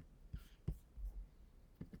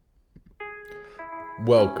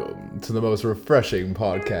Welcome to the most refreshing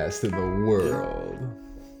podcast in the world.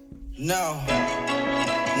 Now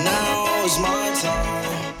is my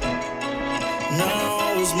time.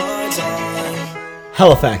 Now is my time.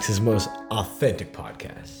 Halifax's most authentic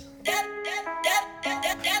podcast.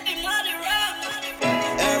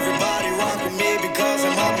 Everybody rock with me because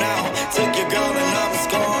I'm up now. Took your girl and I'm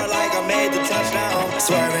scoring like I made the touchdown.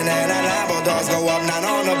 Swerving and that Lambo doors go up, not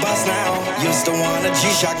on the bus now. Used to want a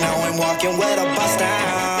G-Shock, now I'm walking with a bus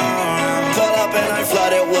down. Pull up and I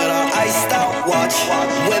flood it with a iced out watch.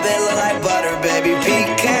 Whip it look like butter, baby, peek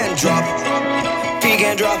and drop. Peek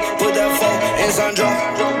and drop, put that phone in sun drop.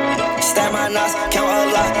 Stab my knots, count a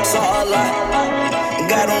lot, saw a lot.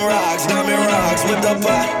 Got them rocks, diamond rocks, with the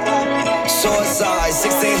pot. Suicide,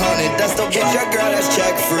 1600, that's the get your girl that's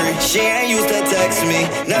check free. She ain't used to text me,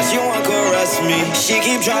 now she want caress me. She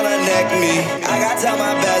keep tryna neck me, I gotta tell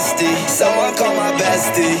my bestie. Someone call my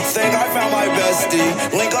bestie, think I found my bestie.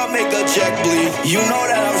 Link up, make the check bleed. You know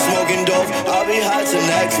that I'm smoking dope, I'll be high till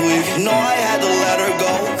next week. No, I had to let her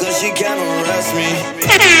go, cause she can't arrest me.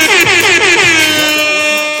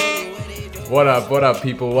 What up,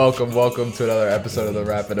 people? Welcome to another episode of the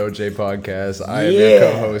Rapid OJ podcast. I am your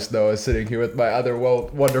co-host, Noah, sitting here with my other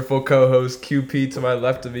wonderful co-host, QP, to my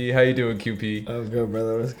left of me. How you doing, QP? I'm good,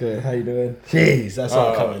 brother. What's good? How you doing? Jeez, that's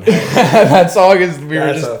all coming. That song is, we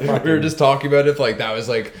were just talking about it, like, that was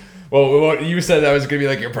like, well, you said that was gonna be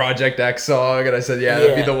like your Project X song, and I said,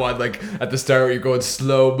 that'd be the one like at the start where you're going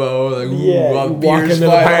slow mo, like while beers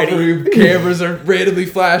flying through, cameras are randomly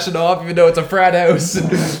flashing off, even though it's a frat house and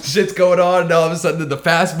shit's going on, and all of a sudden the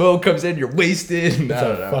fast mo comes in, you're wasted. It's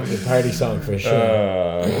a fucking party song for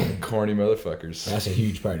sure. Corny motherfuckers. That's a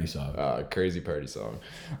huge party song. Crazy party song.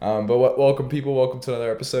 But welcome, people. Welcome to another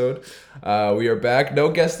episode. We are back. No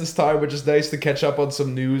guest this time, which is nice to catch up on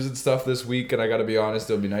some news and stuff this week. And I gotta be honest,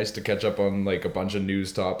 it'll be nice to catch up on like a bunch of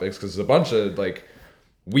news topics because there's a bunch of like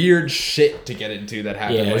weird shit to get into that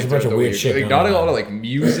happened. Yeah, there's a bunch of weird shit. Like, not a lot of like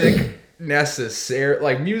music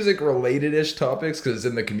like music related ish topics because it's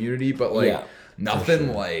in the community, but like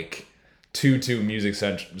nothing like too music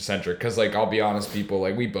centric. Because like I'll be honest, people,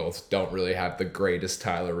 like we both don't really have the greatest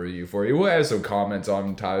Tyler review for you. We'll have some comments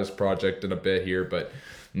on Tyler's project in a bit here, but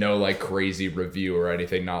no like crazy review or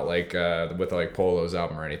anything. Not like with like Polo's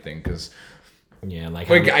album or anything, because. Yeah, like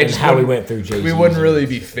how we went through Jay-Z's. We wouldn't really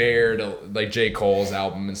be fair to like J. Cole's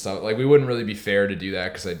album and stuff. Like we wouldn't really be fair to do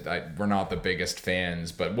that because we're not the biggest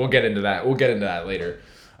fans. But we'll get into that. We'll get into that later.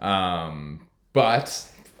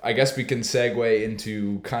 But I guess we can segue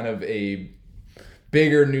into kind of a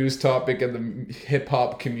bigger news topic in the hip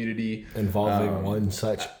hop community involving one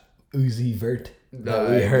such Uzi Vert. We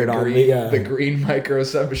heard the green micro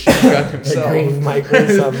submachine gun himself. The green micro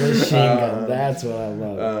submachine gun. That's what I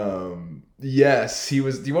love. Yes, he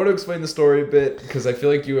was. Do you want to explain the story a bit? Because I feel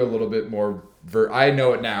like you a little bit more. I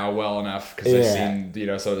know it now well enough because I've seen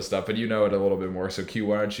some of the stuff, but you know it a little bit more. So Q,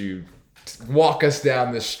 why don't you walk us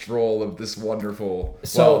down this stroll of this wonderful?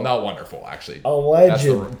 Well, not wonderful actually.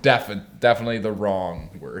 Alleged. That's definitely the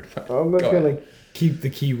wrong word. I'm just gonna keep the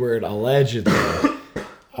key word allegedly.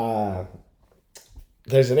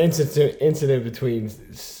 There's an incident between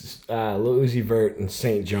Lil Uzi Vert and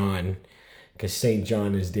St. John. Because St.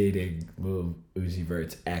 John is dating Lil Uzi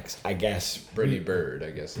Vert's ex, I guess. Brittany Bird,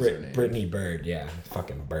 I guess is her name. Brittany Bird, yeah.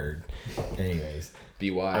 Fucking Bird. Anyways.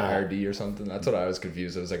 BYRD or something? That's what I was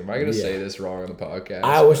confused. I was like, am I going to say this wrong on the podcast?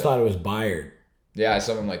 I always thought it was Byard. Yeah,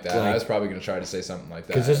 something like that. I was probably going to try to say something like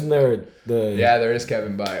that. Because isn't there the... Yeah, there is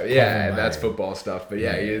Kevin Byard. Yeah, that's football stuff. But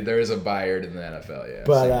there is a Byard in the NFL, yeah.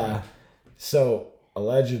 But, so,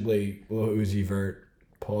 allegedly, Lil Uzi Vert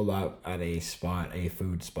pulled up at a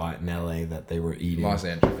food spot in LA that they were eating. In Los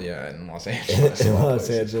Angeles. in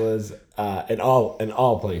Los Angeles, in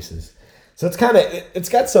all places. So it's kind of, it's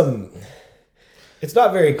got some, it's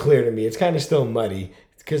not very clear to me. It's kind of still muddy.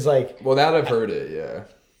 Because like... Well, now that I've heard it, yeah.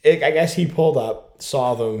 I guess he pulled up,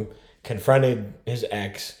 saw them, confronted his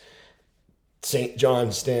ex. St.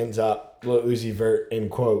 John stands up, Lil Uzi Vert, in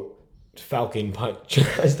quote, Falcon punch,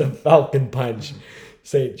 tries to Falcon punch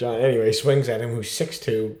St. John. Anyway, swings at him, who's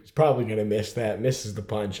 6'2". He's probably going to miss that. Misses the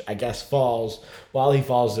punch. I guess falls. While he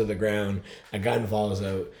falls to the ground, a gun falls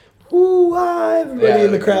out. Ooh, everybody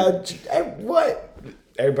in the crowd. What?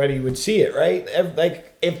 Everybody would see it, right?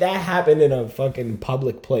 Like, if that happened in a fucking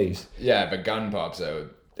public place. Yeah, if a gun pops out,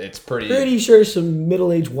 it's pretty sure some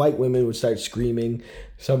middle-aged white women would start screaming.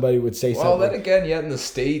 Somebody would say something. Well, then again, in the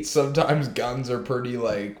States, sometimes guns are pretty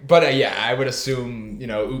like... But I would assume,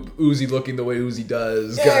 Uzi looking the way Uzi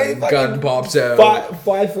does, gun pops out.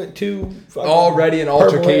 5'2". Already an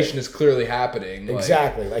altercation is clearly happening.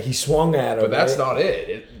 Exactly. Like he swung at him. But that's not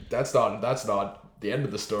it. That's not the end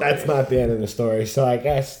of the story. That's not the end of the story. So I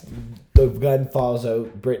guess the gun falls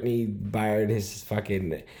out. Brittany Byard, his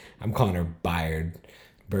fucking, I'm calling her Byard.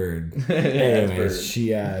 Bird. Anyways,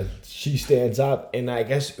 she stands up, and I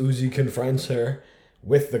guess Uzi confronts her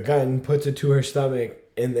with the gun, puts it to her stomach,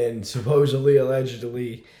 and then supposedly,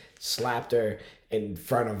 allegedly, slapped her in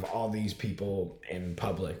front of all these people in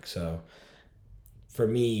public. So, for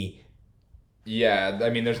me, yeah, I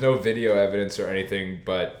mean, there's no video evidence or anything,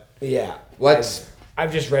 but yeah,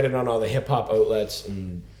 I've just read it on all the hip hop outlets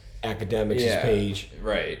and academics' page.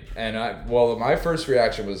 Right, and my first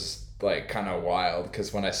reaction was like kind of wild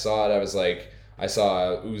because when I saw it, I was like, I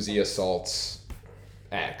saw Uzi assaults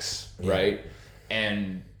X, right?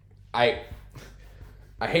 And I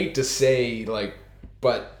hate to say like,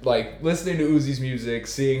 but like listening to Uzi's music,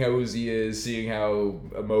 seeing how Uzi is, seeing how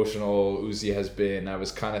emotional Uzi has been, I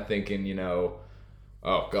was kind of thinking, you know,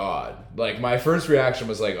 oh God. Like my first reaction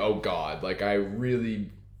was like, oh God. Like I really,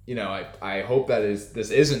 you know, I hope this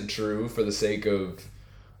isn't true for the sake of,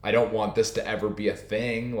 I don't want this to ever be a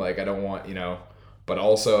thing. Like, I don't want, you know, but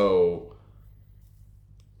also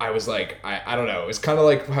I was like, I don't know. It's kind of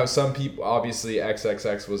like how some people, obviously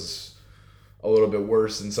XXX was a little bit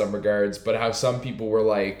worse in some regards, but how some people were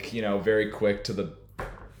like, you know, very quick to the,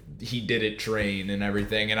 he did it train and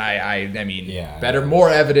everything. And I mean, more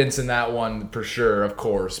evidence in that one for sure, of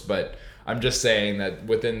course, but I'm just saying that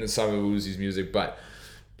within some of Uzi's music, but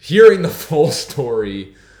hearing the full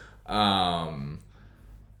story,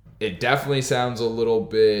 it definitely sounds a little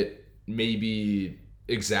bit maybe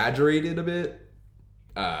exaggerated a bit.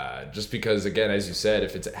 Just because, again, as you said,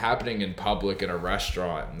 if it's happening in public in a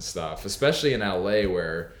restaurant and stuff, especially in LA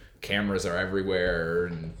where cameras are everywhere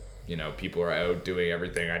and, you know, people are out doing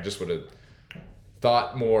everything, I just would have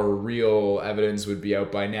thought more real evidence would be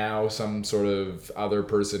out by now, some sort of other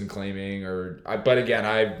person claiming but again,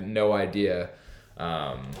 I have no idea.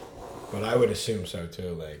 But I would assume so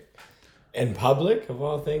too, like, in public, of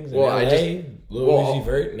all things, in LA, Lil Uzi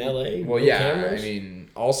Vert in LA. Well, yeah, cameras. I mean,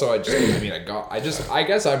 also, I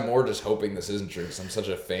guess I'm more just hoping this isn't true because I'm such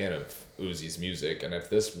a fan of Uzi's music, and if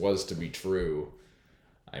this was to be true,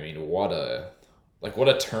 I mean, what a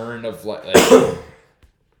turn of like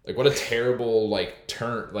what a terrible like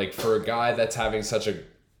turn, like for a guy that's having such a.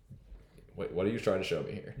 Wait, what are you trying to show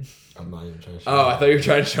me here? I'm not even trying to show I thought you were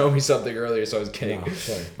trying to show me something earlier, so I was kidding. No,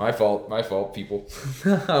 sorry. My fault, people.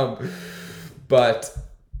 But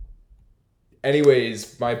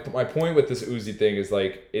anyways, my point with this Uzi thing is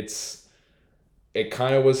like it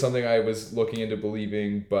kind of was something I was looking into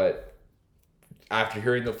believing, but after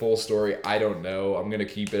hearing the full story, I don't know. I'm gonna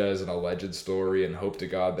keep it as an alleged story and hope to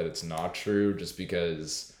God that it's not true, just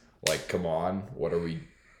because, like, come on, what are we?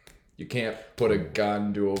 You can't put a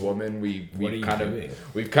gun to a woman. We've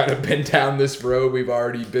kind of been down this road. We've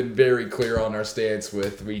already been very clear on our stance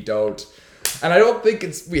with we don't. And I don't think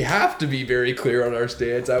we have to be very clear on our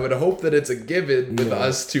stance. I would hope that it's a given with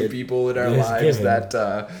us two people in our lives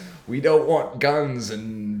that we don't want guns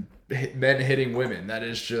and men hitting women. That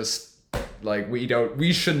is just like,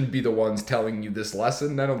 we shouldn't be the ones telling you this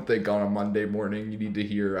lesson. I don't think on a Monday morning you need to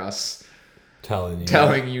hear us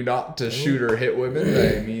telling you not to shoot or hit women.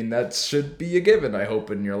 I mean, that should be a given, I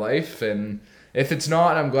hope, in your life. And if it's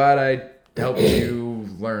not, I'm glad I helped you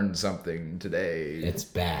learn something today. It's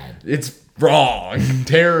bad. It's wrong.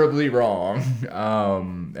 Terribly wrong.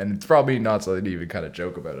 And it's probably not something to even kind of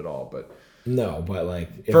joke about at all, but no, but like,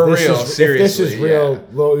 seriously, if this is real,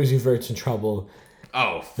 Lil Uzi Vert's in trouble.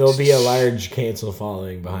 There'll be a large cancel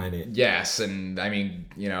following behind it. Yes, and I mean,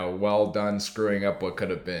 you know, well done screwing up what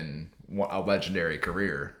could have been a legendary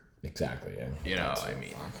career. Exactly. Yeah. You know,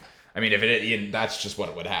 I mean, if it, that's just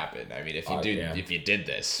what would happen. I mean, if you did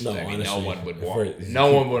this, no one would want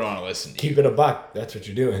to listen to you. Keep it a buck. That's what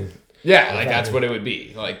you're doing. Yeah, like that's what it would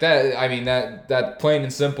be. Like that. I mean, that plain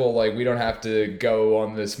and simple. Like, we don't have to go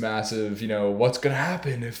on this massive, you know, what's gonna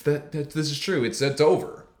happen if this is true. It's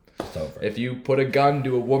over. It's over. If you put a gun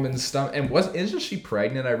to a woman's stomach, and isn't she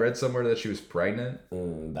pregnant? I read somewhere that she was pregnant.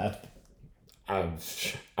 I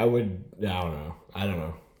don't know.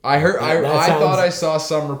 I thought I saw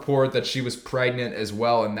some report that she was pregnant as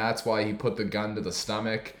well, and that's why he put the gun to the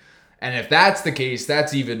stomach. And if that's the case,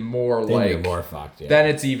 that's even more more fucked. Yeah. Then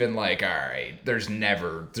it's even like, all right, there's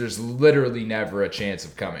literally never a chance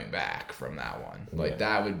of coming back from that one. Like,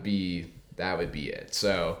 that would be it.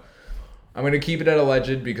 So I'm gonna keep it at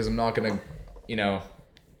alleged because I'm not gonna, you know,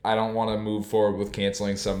 I don't want to move forward with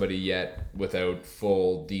canceling somebody yet without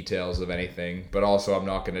full details of anything. But also, I'm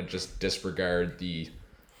not gonna just disregard the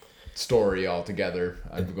story altogether.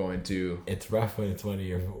 I'm going to. It's rough when it's when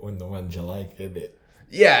the ones you like, isn't it?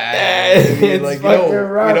 Yeah, I mean, like you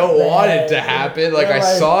don't want it to happen. Like I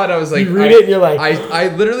saw it, I was like, you read it, and you're like,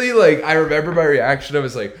 I literally like, I remember my reaction. I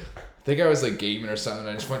was like, I think I was like gaming or something.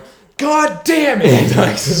 I just went, God damn it!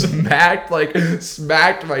 Like smacked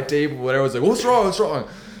my table. Whatever. I was like, what's wrong? What's wrong?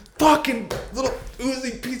 Fucking little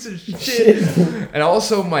Uzi piece of shit. And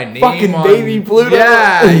also my name fucking on, baby Pluto.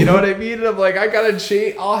 Yeah, you know what I mean? And I'm like, I gotta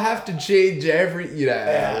change. I'll have to change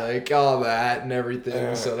like all that and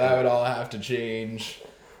everything. So that would all have to change.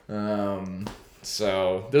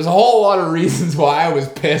 So there's a whole lot of reasons why I was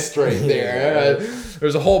pissed right there.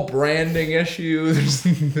 There's a whole branding issue.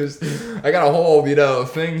 I got a whole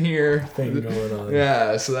thing here. Thing going on.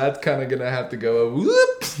 Yeah, so that's kind of gonna have to go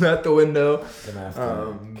out the window.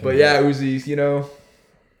 But yeah, Uzi,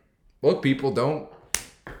 look, people, don't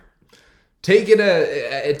take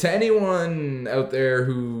it to anyone out there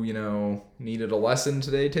who needed a lesson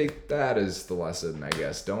today. Take that as the lesson, I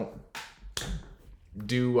guess. Don't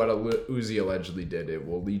do what Uzi allegedly did. It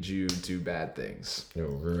will lead you to bad things. It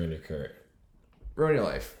will ruin your career. Ruin your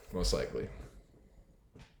life, most likely.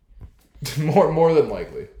 more than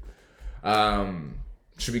likely.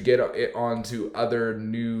 Should we get it on to other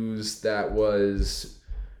news that was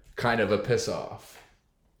kind of a piss off?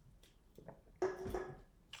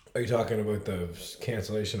 Are you talking about the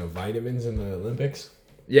cancellation of vitamins in the Olympics?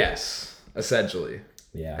 Yes, essentially.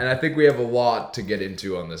 Yeah. And I think we have a lot to get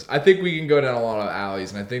into on this. I think we can go down a lot of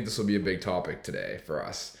alleys, and I think this will be a big topic today for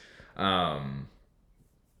us.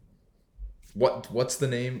 What's the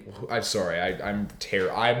name? I'm sorry.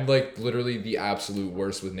 I'm like literally the absolute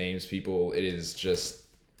worst with names, people. It is just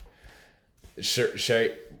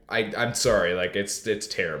I'm sorry. Like it's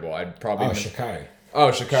terrible. I'd probably Sha'Carri. Oh,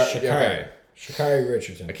 Sha'Carri. Okay. Sha'Carri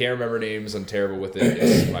Richardson. I can't remember names. I'm terrible with it.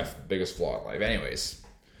 It's my biggest flaw in life. Anyways,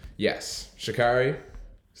 yes, Sha'Carri.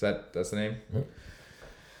 That's the name?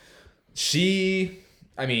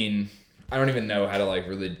 Mm-hmm. I don't even know how to like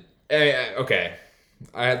really. Okay,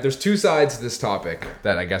 there's two sides to this topic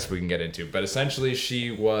that I guess we can get into, but essentially she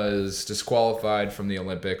was disqualified from the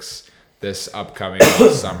Olympics this upcoming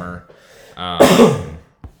summer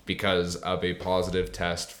because of a positive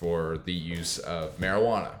test for the use of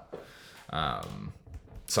marijuana.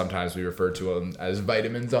 Sometimes we refer to them as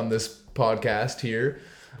vitamins on this podcast here.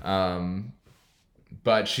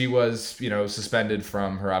 But she was, suspended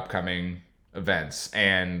from her upcoming events.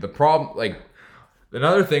 And the problem,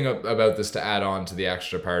 another thing about this to add on to the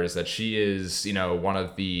extra part is that she is, one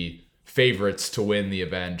of the favorites to win the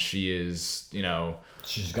event. She is,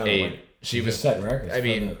 she's gonna she was set records.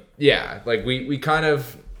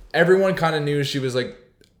 Everyone kind of knew she was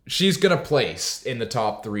she's gonna place in the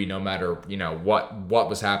top 3 no matter, what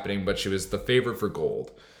was happening, but she was the favorite for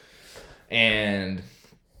gold. And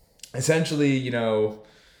essentially,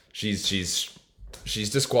 she's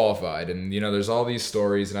disqualified, and there's all these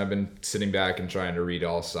stories, and I've been sitting back and trying to read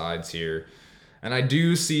all sides here, and I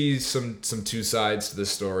do see some two sides to the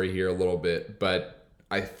story here a little bit, but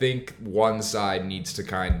I think one side needs to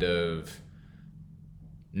kind of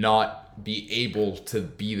not be able to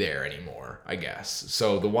be there anymore, I guess.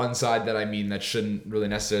 So the one side that shouldn't really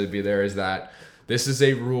necessarily be there is that this is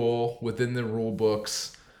a rule within the rule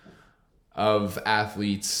books of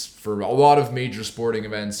athletes for a lot of major sporting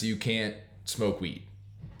events. You can't smoke weed.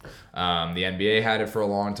 The NBA had it for a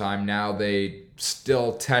long time. Now they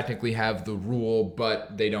still technically have the rule,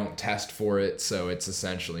 but they don't test for it, so it's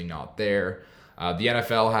essentially not there. The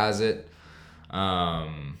NFL has it.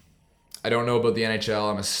 I don't know about the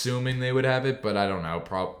NHL. I'm assuming they would have it, but I don't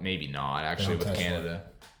know. Maybe not, actually, with Canada.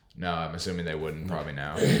 No, I'm assuming they wouldn't probably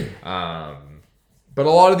now. But a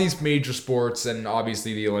lot of these major sports, and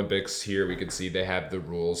obviously the Olympics here, we can see they have the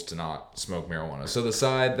rules to not smoke marijuana. So the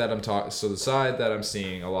side that I'm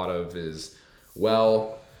seeing a lot of is,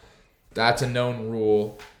 well, that's a known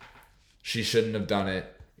rule. She shouldn't have done it.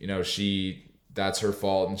 That's her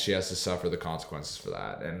fault, and she has to suffer the consequences for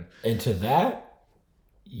that. And to that,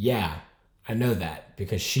 yeah, I know that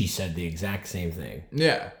because she said the exact same thing.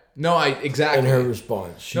 Yeah. No, exactly. In her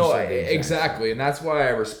response. Exactly. And that's why I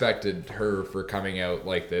respected her for coming out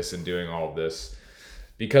like this and doing all of this.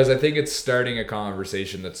 Because I think it's starting a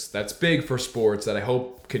conversation that's big for sports that I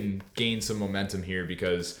hope can gain some momentum here.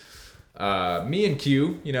 Because me and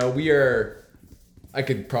Q, we are, I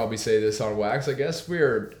could probably say this on wax, I guess, we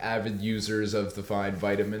are avid users of the fine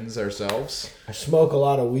vitamins ourselves. I smoke a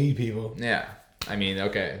lot of weed, people. Yeah.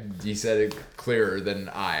 Okay. You said it clearer than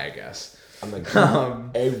I guess. I'm like,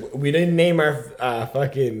 hey, we didn't name our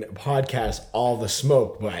fucking podcast All the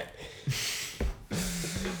Smoke, but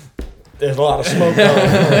there's a lot of smoke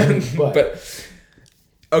going on. But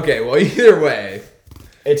okay, well, either way,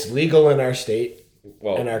 it's legal in our state.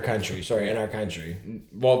 Well, in our country. Sorry, in our country.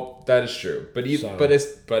 Well, that is true, but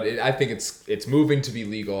I think it's moving to be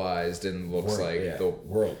legalized and looks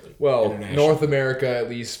world. North America at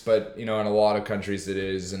least, but in a lot of countries it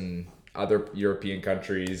is, and other European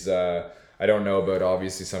countries. I don't know about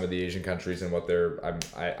obviously some of the Asian countries and what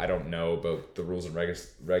I don't know about the rules and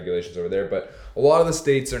regulations over there, but a lot of the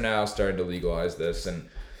states are now starting to legalize this. And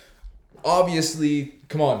obviously,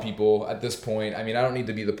 come on, people, at this point, I mean, I don't need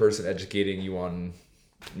to be the person educating you on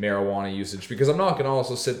marijuana usage, because I'm not going to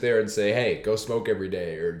also sit there and say, hey, go smoke every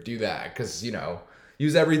day or do that, because,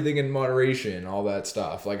 use everything in moderation, all that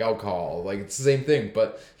stuff, like alcohol, like it's the same thing.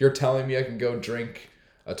 But you're telling me I can go drink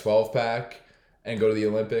a 12-pack and go to the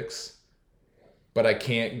Olympics, but I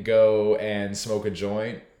can't go and smoke a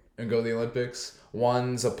joint and go to the Olympics?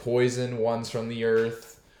 One's a poison, one's from the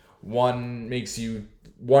earth, one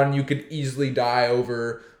you could easily die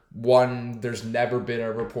over, one there's never been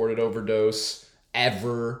a reported overdose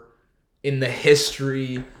ever in the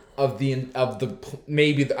history of the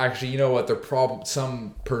maybe actually, you know what,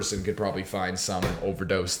 some person could probably find some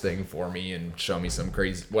overdose thing for me and show me some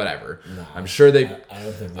crazy whatever. No, I'm sure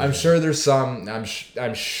I'm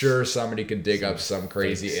sure somebody could dig up some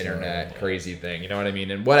crazy internet crazy thing, you know what I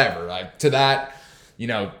mean? And whatever, like, to that,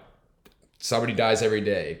 somebody dies every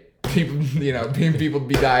day. People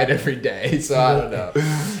be dying every day, so I don't know.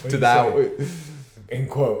 To that, in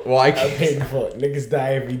quote. Well, I'm painful. Niggas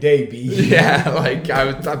die every day, B. Yeah, like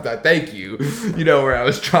thank you. You know where I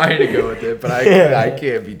was trying to go with it, but I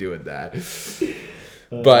can't be doing that.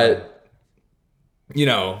 But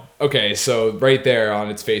okay, so right there on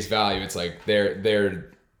its face value, it's like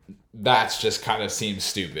that's just kind of seems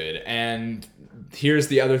stupid. And here's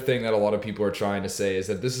the other thing that a lot of people are trying to say is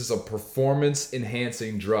that this is a performance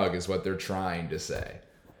enhancing drug, is what they're trying to say.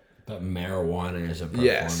 But marijuana is a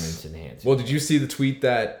performance enhancer. Well, did you see the tweet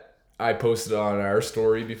that I posted on our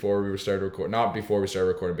story before we started recording? Not before we started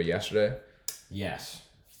recording, but yesterday? Yes.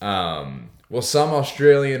 Well, some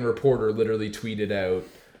Australian reporter literally tweeted out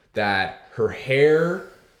that her hair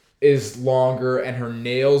is longer and her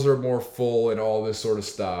nails are more full and all this sort of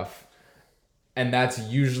stuff. And that's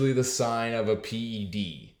usually the sign of a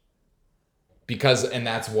PED. And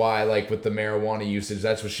that's why, like, with the marijuana usage,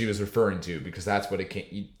 that's what she was referring to, because that's what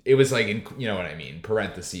it was like, in, you know what I mean,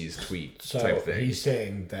 parentheses tweet type thing. He's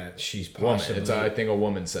saying that she's possibly... I think a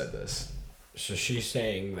woman said this. So she's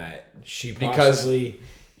saying that she possibly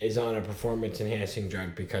is on a performance-enhancing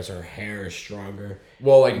drug because her hair is stronger.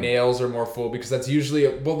 Well, like, nails are more full, because that's usually...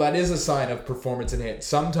 that is a sign of performance-enhancing...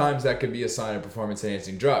 Sometimes that could be a sign of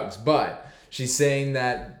performance-enhancing drugs, but she's saying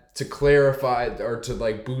that to clarify, or to,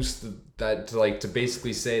 like, boost to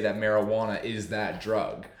basically say that marijuana is that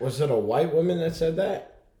drug. Was it a white woman that said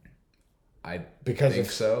that? I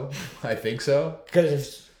think so.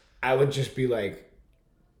 Because I would just be like,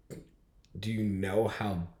 do you know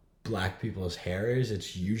how black people's hair is?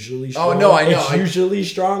 It's usually stronger. Oh, no, I know. It's usually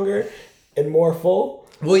stronger and more full.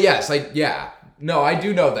 Well, yes, yeah. No, I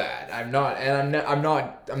do know that. I'm not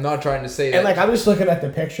trying to say that. And, like, I'm just looking at the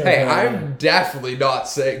picture. Hey, I'm definitely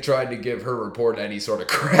not trying to give her report any sort of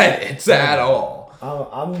credits at all.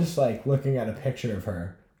 I'm just, like, looking at a picture of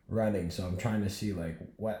her running, so I'm trying to see, like,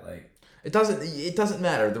 what, like... It doesn't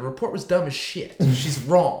matter. The report was dumb as shit. She's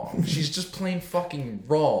wrong. She's just plain fucking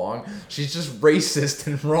wrong. She's just racist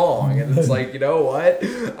and wrong. And it's like, you know what?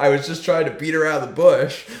 I was just trying to beat around the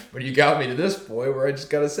bush, but you got me to this point where I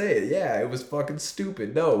just gotta say it. Yeah, it was fucking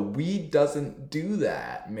stupid. No, weed doesn't do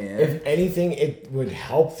that, man. If anything, it would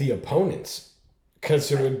help the opponents.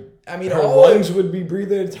 Because it would... I mean, her lungs would be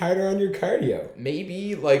breathing tighter on your cardio.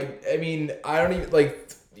 Maybe. Like, I mean, I don't even... Like...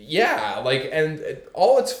 Yeah, like, and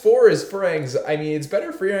all it's for is for anxiety. I mean, it's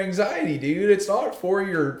better for your anxiety, dude. It's not for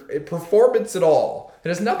your performance at all. It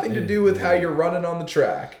has nothing to do with how you're running on the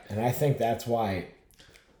track. And I think that's why,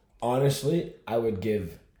 honestly, I would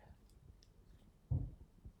give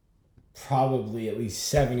probably at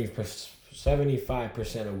least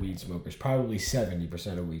 75% of weed smokers, probably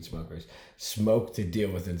 70% of weed smokers, smoke to deal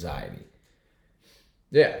with anxiety.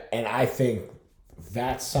 Yeah. And I think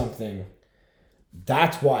that's something...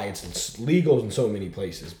 That's why it's legal in so many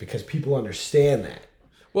places, because people understand that.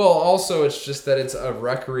 Well, also, it's just that it's a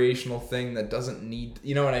recreational thing that doesn't need...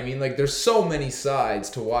 You know what I mean? Like, there's so many sides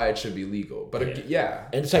to why it should be legal. But, yeah.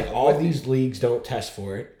 And it's like all these leagues don't test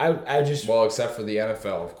for it. I just... Well, except for the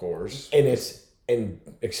NFL, of course.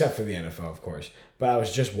 Except for the NFL, of course. But I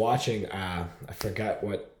was just watching... I forgot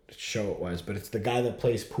what show it was, but it's the guy that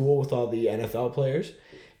plays pool with all the NFL players.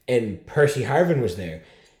 And Percy Harvin was there.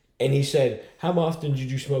 And he said, how often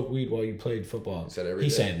did you smoke weed while you played football? He said every day.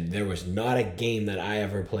 He said, there was not a game that I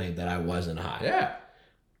ever played that I wasn't high. Yeah.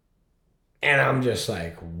 And I'm just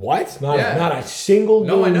like, what? Not a single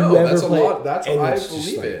No, I game know. you ever That's a played. lot. That's And I it's just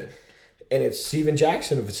believe like- it. And it's Steven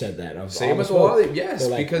Jackson who said that. Same with a lot of yes,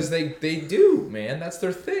 They're like, because they do, man. That's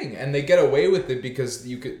their thing, and they get away with it because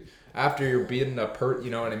you could after you're beating a you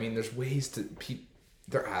know what I mean. There's ways to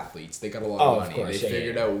they're athletes. They got a lot of money. Course, They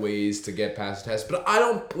figured out ways to get past the test, but I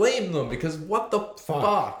don't blame them because what the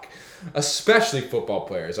fuck? Especially football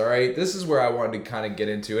players. All right, this is where I wanted to kind of get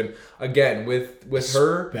into, and again with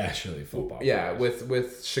her, especially football. yeah, players.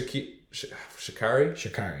 with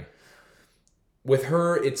Sha'Carri. With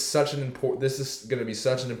her, it's such an important. This is going to be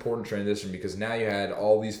such an important transition because now you had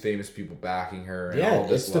all these famous people backing her. And all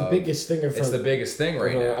this it's love. the biggest thing of It's her, the biggest thing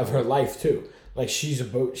right now of her life too. Like she was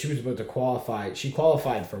about to qualify. She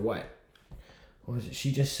qualified for what? What was it?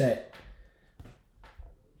 She just said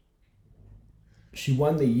she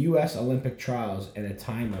won the U.S. Olympic trials in a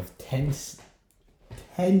time of 10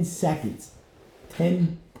 seconds,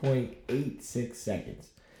 10.86 seconds.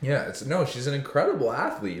 Yeah, she's an incredible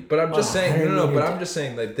athlete. But I'm just saying, I'm just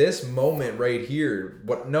saying, like this moment right here.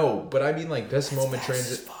 But I mean, like this moment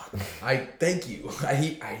transit. Thank you.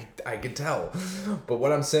 I can tell. But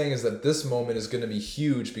what I'm saying is that this moment is going to be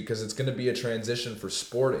huge because it's going to be a transition for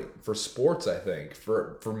sports. I think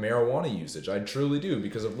for marijuana usage. I truly do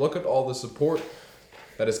because look at all the support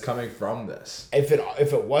that is coming from this. If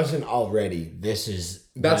it wasn't already, that's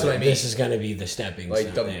what I mean. This is gonna be the stepping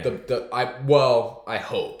stone. I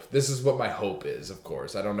hope. This is what my hope is, of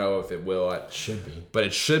course. I don't know if it will. It should be. But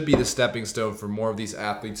it should be the stepping stone for more of these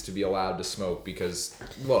athletes to be allowed to smoke because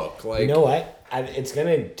look, like you know what? It's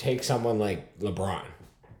gonna take someone like LeBron.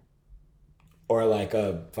 Or like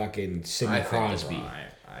a fucking Sidney Crosby.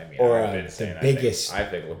 Or the biggest. I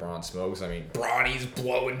think LeBron smokes. I mean, Bronny's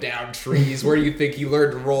blowing down trees. Where do you think he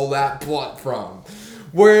learned to roll that blunt from?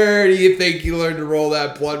 Where do you think he learned to roll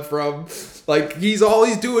that blunt from? Like, all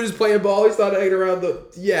he's doing is playing ball. He's not hanging around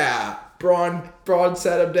Braun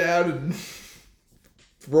sat him down and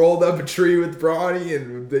rolled up a tree with Bronny,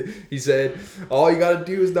 and he said, all you gotta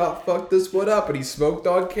do is not fuck this one up, and he smoked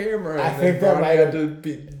on camera, and then Bronny had to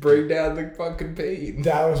bring down the fucking pain.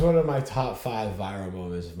 That was one of my top 5 viral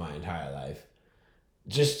moments of my entire life.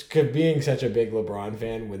 Just being such a big LeBron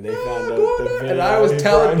fan when they found out the video. And I was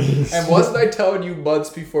wasn't I telling you months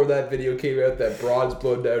before that video came out that Braun's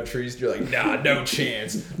blowing down trees? And you're like, nah, no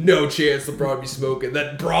chance LeBron be smoking.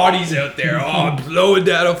 Then Bronny's out there, blowing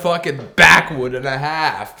down a fucking backwood and a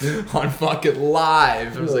half on fucking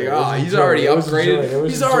live. I was like, he's already upgraded.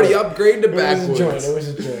 He's already upgraded to backwoods. It was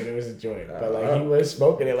a joint. But like he was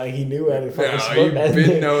smoking it, like he knew how to fucking smoke that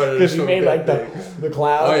thing. Because he made like the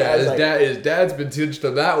cloud. Oh yeah, his dad's been teaching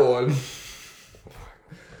to that one.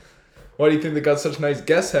 Why do you think they got such nice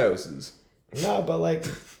guest houses? No, but like,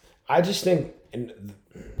 I just think, and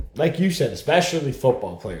like you said, especially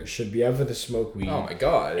football players should be able to smoke weed. Oh my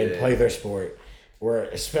god! And play their sport, where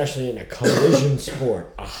especially in a collision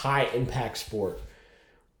sport, a high impact sport,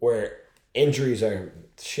 where injuries are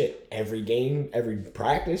every game, every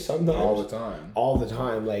practice, sometimes all the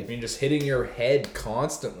time. Like, I mean, just hitting your head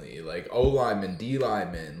constantly, like O linemen, D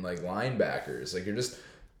linemen, like linebackers, like you're just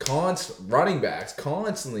running backs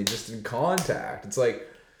constantly just in contact. It's like,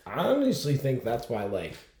 I honestly think that's why,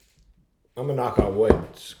 like, I'm gonna knock on wood,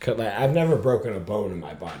 cause like, I've never broken a bone in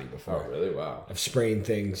my body before. Oh really? Wow. I've sprained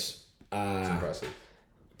things. That's impressive.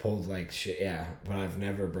 Pulled like shit, yeah, but I've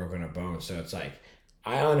never broken a bone. So it's like,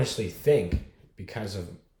 I honestly think because of,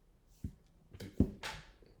 I'm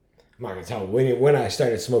not gonna tell when I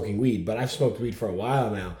started smoking weed, but I've smoked weed for a while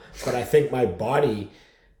now. But I think my body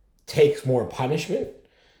takes more punishment.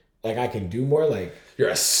 Like, I can do more. Like, you're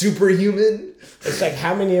a superhuman. It's like,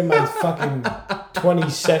 how many of my fucking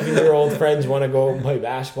 27-year-old friends want to go and play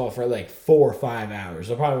basketball for like 4 or 5 hours?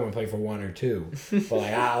 They'll probably want to play for 1 or 2. But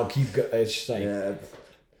like, I'll keep going. It's just like, yeah.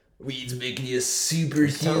 Weed's making you a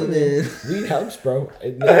superhuman. Weed helps, bro.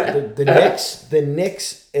 The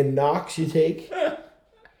nicks and knocks you take.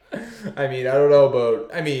 I mean, I don't know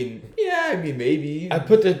about. I mean, maybe. I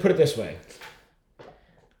put it this way.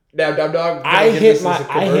 Now, I'm not. I hit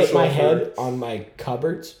my head on my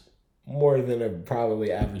cupboards more than a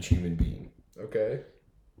probably average human being. Okay.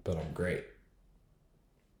 But I'm great.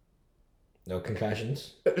 No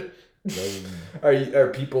concussions. No. Are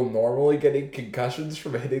people normally getting concussions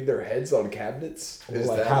from hitting their heads on cabinets? Is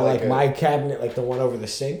like that how like my cabinet, like the one over the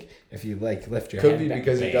sink, if you like lift your head, could be back,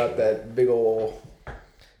 because you got that big old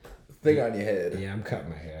thing on your head. Yeah, I'm cutting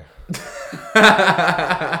my hair.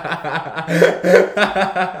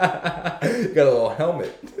 You got a little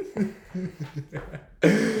helmet.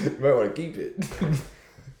 You might want to keep it.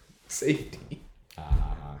 Safety.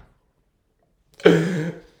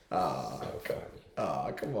 So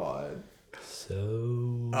come on.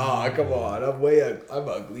 so. Oh, come on. I'm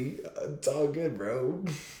ugly. It's all good, bro.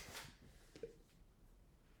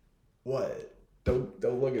 What? Don't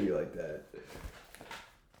look at me like that.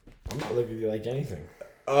 I'm not looking at you like anything.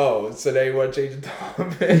 Oh, so now you want to change the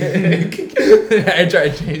topic? I try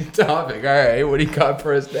to change the topic. All right, what do you got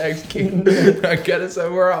for us next, King? Get us.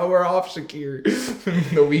 We're off Shakir.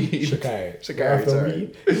 The weed. Shakir,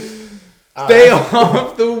 sorry. Stay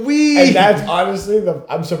off the weed. And that's honestly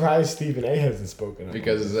I'm surprised Stephen A hasn't spoken up.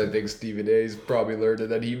 Because I think Stephen A's probably learned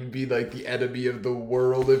that he would be like the enemy of the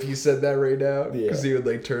world if he said that right now. Because he would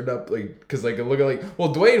like turn up because look at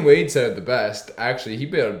Dwayne Wade said it the best. Actually, he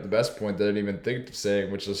made up the best point that I didn't even think of saying,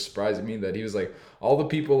 which is surprising me, that he was like, all the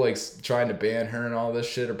people like trying to ban her and all this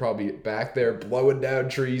shit are probably back there blowing down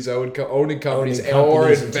trees, owning companies or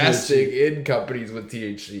investing in companies with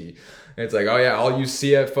THC. And it's like, oh yeah, all you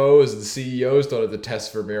CFOs and CEOs don't have to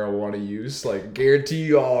test for marijuana use. Like, guarantee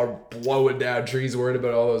you all are blowing down trees, worried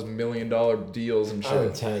about all those $1 million deals and shit.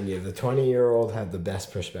 I'm telling you, the 20-year-old had the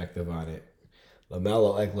best perspective on it.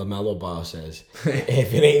 LaMelo Ball says,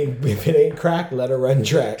 if it ain't crack, let her run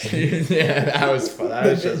track. Yeah, that was fun. That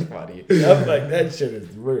was just funny. I'm like, that shit is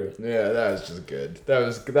real. Yeah, that was just good. That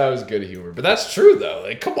was good humor. But that's true though.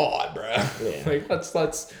 Like, come on, bro. Yeah. Like,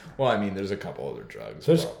 let's. Well, I mean, there's a couple other drugs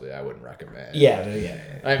probably I wouldn't recommend. Yeah.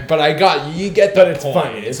 You get the it's point.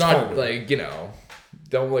 funny. It's not funny.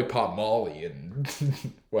 Don't like pop Molly and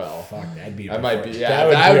well, fuck, that'd be that might be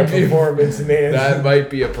that would be a performance enhancing. That might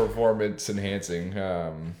be a performance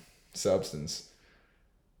enhancing substance.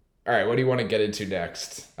 All right, what do you want to get into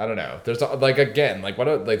next? I don't know. There's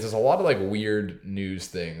there's a lot of weird news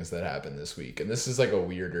things that happened this week, and this is like a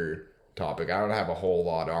weirder topic. I don't have a whole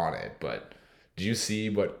lot on it, but did you see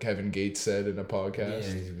what Kevin Gates said in a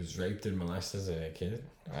podcast? Yeah, he was raped and molested as a kid.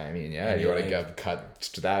 I mean, yeah, you want to cut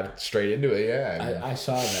that straight into it, yeah. I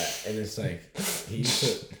saw that, and it's like, he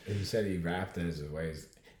said he rapped it as his ways.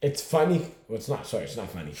 It's funny. Well, it's not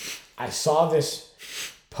funny. I saw this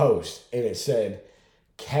post, and it said,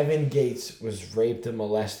 Kevin Gates was raped and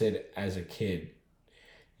molested as a kid,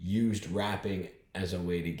 used rapping as a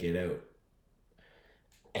way to get out.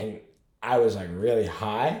 And I was like really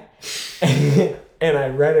high, and I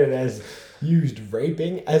read it as used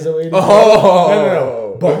raping as a way to get out.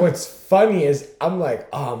 No. But what's funny is I'm like,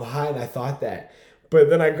 oh, I'm high and I thought that. But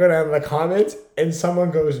then I go down to the comments and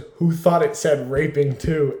someone goes, who thought it said raping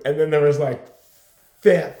too? And then there was like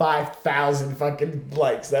 5,000 fucking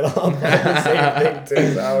likes that all had the same thing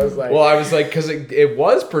too. So I was like, because it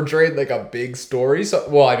was portrayed like a big story. So,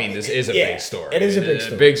 well, I mean, this is a big story. It is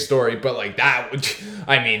a big story. But like that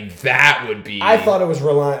would be. I thought it was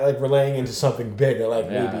relaying into something bigger. Like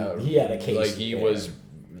maybe he had a case. Like he was.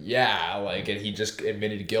 Yeah, and he just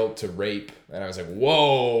admitted guilt to rape, and I was like,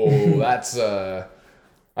 "Whoa, that's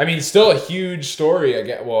still a huge story." I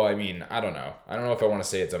get. Well, I mean, I don't know. I don't know if I want to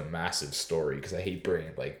say it's a massive story because I hate bringing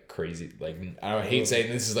crazy. I hate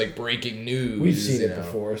saying this is breaking news. We've seen it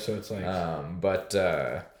before, so it's like.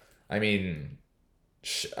 I mean,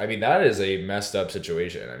 that is a messed up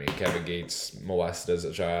situation. I mean, Kevin Gates molested as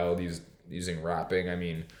a child. He's using rapping. I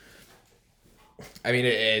mean,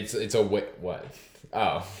 it's a what.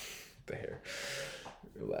 Oh, the hair.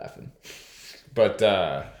 You're laughing. But,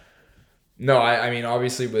 no, I mean,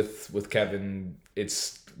 obviously with Kevin,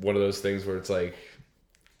 it's one of those things where it's like,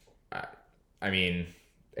 I mean,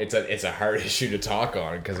 it's a hard issue to talk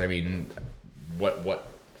on because, I mean, what?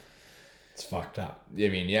 It's fucked up. I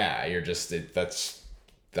mean, yeah, you're just, that's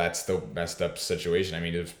the messed up situation. I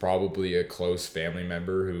mean, it was probably a close family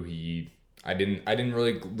member who I didn't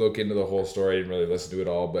really look into the whole story. I didn't really listen to it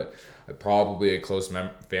all, but probably a close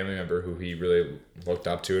family member who he really looked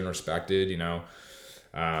up to and respected,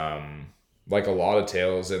 like a lot of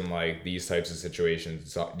tales in these types of situations,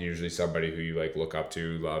 it's usually somebody who you look up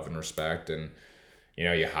to, love, and respect, and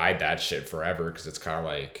you hide that shit forever because it's kind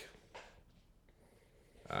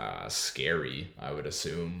of scary, I would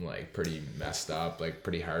assume, pretty messed up,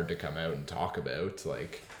 pretty hard to come out and talk about.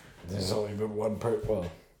 There's only been one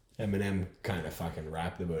Eminem kind of fucking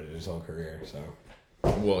rapped about it his whole career, so.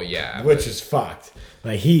 Well, yeah. Which is fucked.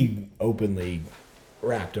 He openly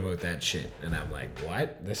rapped about that shit, and I'm like,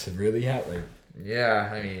 what? This is really happening? Yeah,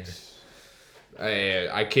 I mean,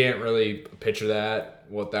 I can't really picture that,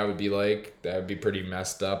 what that would be like. That would be pretty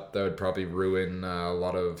messed up. That would probably ruin a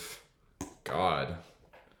lot of, a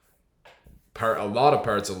lot of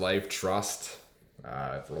parts of life, trust,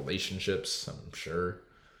 relationships, I'm sure.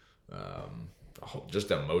 Just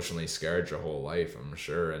emotionally scarred your whole life, I'm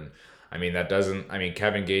sure. And I mean,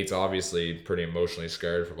 Kevin Gates obviously pretty emotionally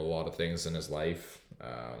scarred from a lot of things in his life.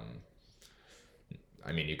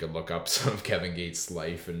 I mean, you could look up some of Kevin Gates'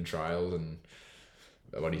 life and trials and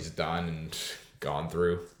what he's done and gone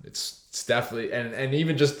through. It's definitely, and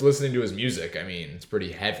even just listening to his music, I mean, it's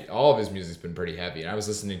pretty heavy. All of his music's been pretty heavy. And I was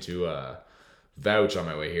listening to Vouch on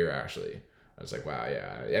my way here, actually. I was like, wow,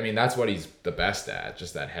 yeah. I mean, that's what he's the best at.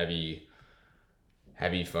 Just that heavy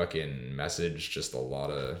fucking message. Just a lot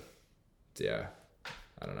of, yeah.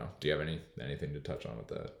 I don't know. Do you have anything to touch on with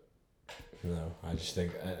that? No, I just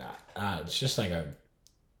think it's just like a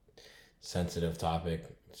sensitive topic.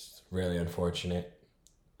 It's really unfortunate.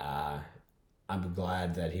 I'm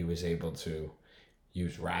glad that he was able to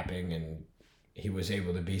use rapping and he was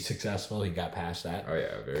able to be successful. He got past that. Oh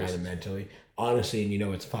yeah, very kind of mentally. Honestly, and you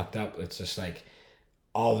know it's fucked up. It's just like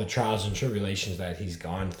all the trials and tribulations that he's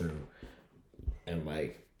gone through, and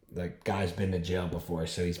like the guy's been to jail before,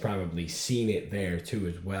 so he's probably seen it there too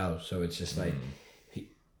as well. So it's just like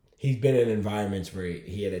he's been in environments where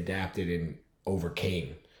he had adapted and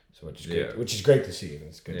overcame. So which is good, which is great to see.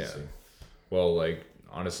 It's good to see. Well, like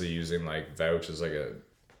honestly, using like Vouch as like a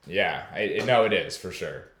it is for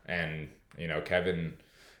sure. And you know, Kevin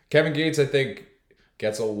Gates, I think,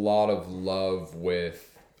 gets a lot of love with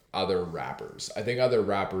other rappers. I think other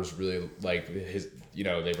rappers really like his, you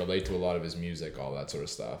know, they relate to a lot of his music, all that sort of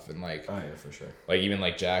stuff. And like, oh yeah, for sure. Like even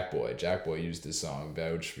like Jack Boy used his song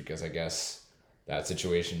Vouch because I guess that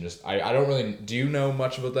situation just, I don't really, do you know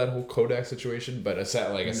much about that whole Kodak situation? But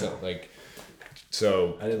so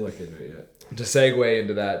I didn't look into it yet. To segue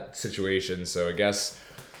into that situation, so I guess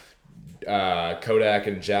Kodak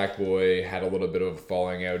and Jack Boy had a little bit of a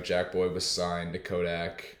falling out. Jack Boy was signed to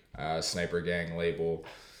Kodak, Sniper Gang label.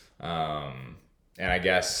 And I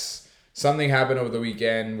guess something happened over the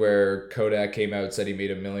weekend where Kodak came out, said he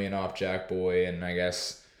made $1 million off Jack Boy, and I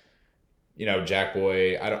guess, you know, Jack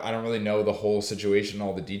Boy, I don't really know the whole situation,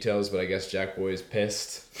 all the details, but I guess Jack Boy is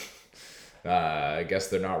pissed. I guess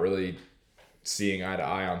they're not really seeing eye to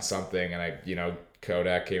eye on something, and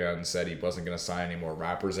Kodak came out and said he wasn't going to sign any more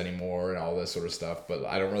rappers anymore and all this sort of stuff, but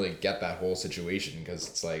I don't really get that whole situation because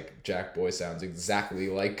it's like Jack Boy sounds exactly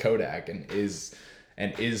like Kodak and is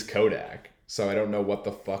Kodak. So I don't know what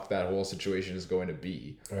the fuck that whole situation is going to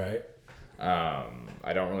be. Right.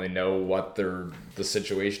 I don't really know what the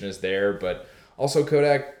situation is there, but also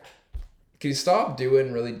Kodak, can you stop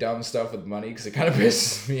doing really dumb stuff with money? Because it kind of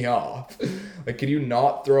pisses me off. Like, can you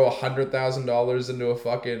not throw $100,000 into a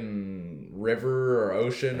fucking river or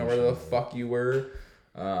ocean or whatever the fuck you were?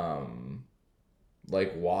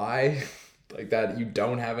 Like, why? Like that, you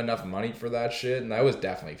don't have enough money for that shit? And that was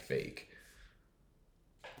definitely fake.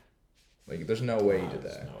 Like, there's no way he did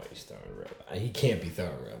that. No way he's throwing real. He can't be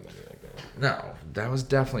throwing real money like that. No, that was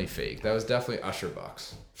definitely fake. That was definitely Usher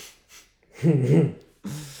bucks. I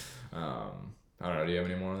don't know. Do you have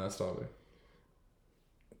any more on that topic?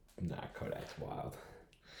 Nah, Kodak's wild.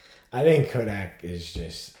 I think Kodak is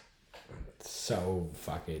just so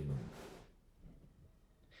fucking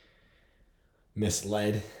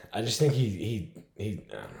misled. I just think he's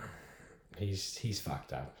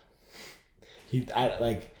fucked up.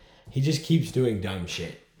 He just keeps doing dumb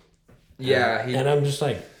shit. Yeah, and I'm just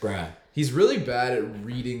like, bruh. He's really bad at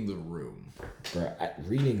reading the room. Bruh, at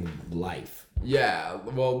reading life. Yeah,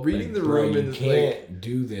 well, reading the room. You can't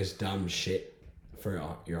do this dumb shit for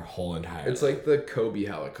your whole entire life. It's like the Kobe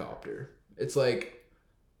helicopter. It's like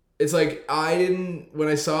when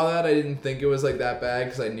I saw that, I didn't think it was like that bad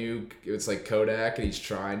because I knew it was like Kodak and he's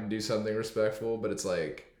trying to do something respectful, but it's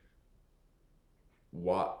like,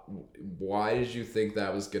 why did you think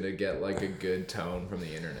that was gonna get like a good tone from the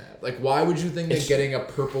internet? Like, why would you think that getting a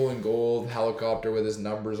purple and gold helicopter with his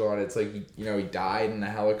numbers on it, it's like, you know, he died in a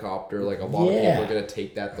helicopter, like a lot of people are gonna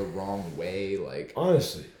take that the wrong way. Like,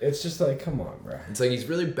 honestly, it's just like, come on, bro. It's like he's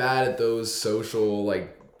really bad at those social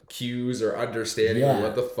like cues or understanding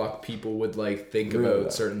what the fuck people would like think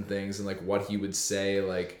about certain things and like what he would say.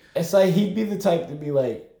 Like, it's like he'd be the type to be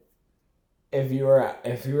like, if you were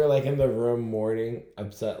like in the room mourning,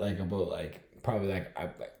 upset like about like probably like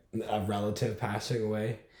a relative passing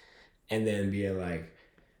away, and then being like,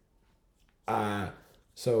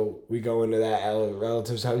 so we go into that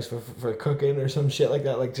relative's house for cooking or some shit like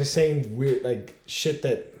that, like just saying weird like shit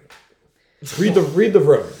that read the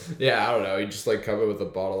room. Yeah, I don't know. You just like come in with a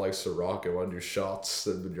bottle like Ciroc and want to do shots,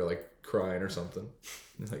 and you're like crying or something.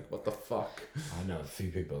 Like, what the fuck? I know a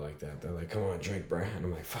few people like that. They're like, come on, drink, bro. And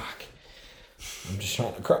I'm like, fuck. I'm just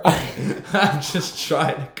trying to cry. I'm just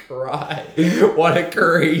trying to cry. What a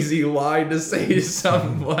crazy line to say to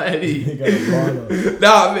somebody.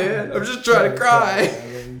 Nah, man. I'm just trying to cry.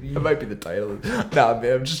 That might be the title. Nah,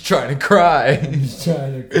 man, I'm just trying to cry.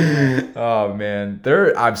 Oh man,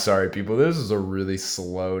 I'm sorry, people. This is a really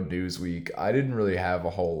slow news week. I didn't really have a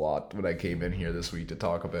whole lot when I came in here this week to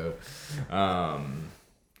talk about.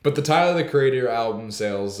 But the Tyler the Creator album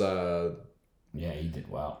sales. Yeah, he did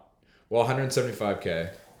well. Well,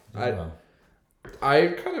 175K. Well. I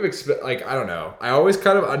kind of expect, like, I don't know. I always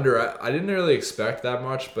kind of I didn't really expect that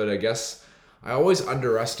much, but I guess I always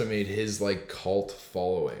underestimate his, like, cult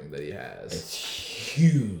following that he has. It's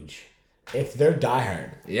huge. If they're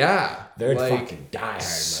diehard. Yeah. They're like, fucking diehard.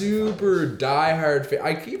 Super diehard.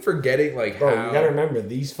 I keep forgetting, like, Bro, how. you gotta remember,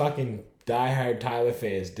 these fucking diehard Tyler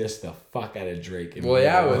fans diss the fuck out of Drake. Well,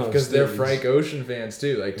 yeah, because they're Frank Ocean fans,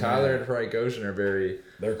 too. Like, Tyler and Frank Ocean are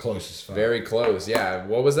they're close as fuck. very close. Yeah.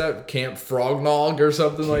 What was that? Camp Frognog or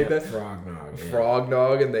something like that? Frognog. Yeah.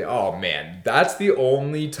 Frognog, and oh man, that's the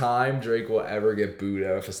only time Drake will ever get booed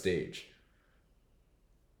off a stage.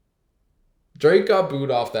 Drake got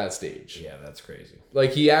booed off that stage. Yeah, that's crazy.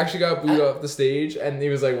 Like, he actually got booed off the stage, and he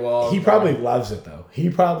was like, well... He probably loves it, though.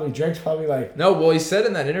 Drake's probably like... No, well, he said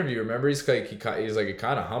in that interview, remember, he's like, he was like, it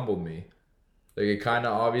kind of humbled me. Like, it kind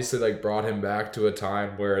of obviously, like, brought him back to a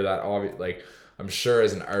time where that, like, I'm sure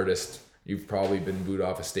as an artist, you've probably been booed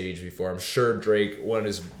off a stage before. I'm sure Drake, when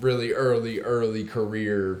his really early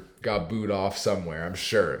career, got booed off somewhere. I'm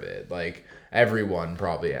sure of it. Like, everyone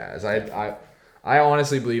probably has. I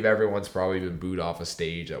honestly believe everyone's probably been booed off a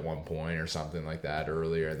stage at one point or something like that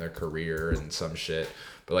earlier in their career and some shit.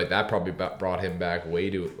 But, like, that probably brought him back way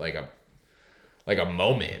to, like a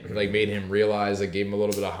moment. Like, made him realize, like, gave him a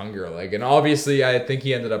little bit of hunger. Like, and obviously, I think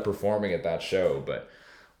he ended up performing at that show, but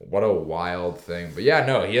what a wild thing. But yeah,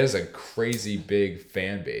 no, he has a crazy big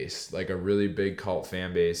fan base. Like, a really big cult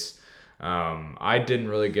fan base. I didn't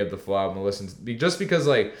really give the full album a listen just because,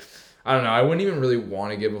 like, I don't know. I wouldn't even really want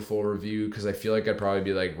to give a full review because I feel like I'd probably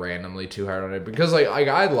be, like, randomly too hard on it. Because, like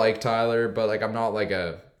I like Tyler, but, like, I'm not, like,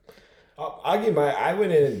 a... I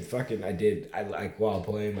went in and fucking, while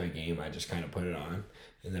playing my game, I just kind of put it on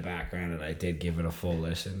in the background and I did give it a full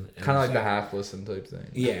listen. Kind of like the half listen type thing.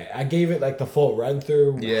 Yeah, I gave it, like, the full run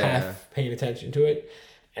through, Yeah. half paying attention to it.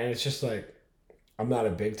 And it's just, like, I'm not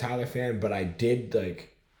a big Tyler fan, but I did,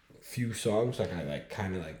 like, few songs, like, I, like,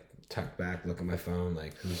 kind of, like, tuck back, look at my phone,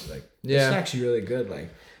 like, who's, like, Yeah. It's actually really good. Like,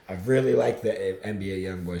 I really like the NBA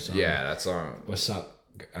Youngboy song. Yeah, that song. What's up?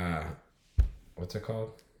 What's it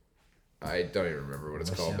called? I don't even remember what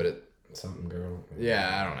it's What's called, up? but it... Something girl.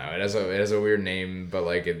 Yeah, I don't know. It has a weird name, but,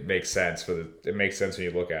 like, it makes sense it makes sense when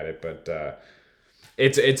you look at it. But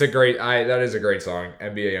it's a great that is a great song.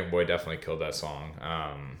 NBA Youngboy definitely killed that song.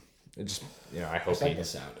 It just, I hope I like the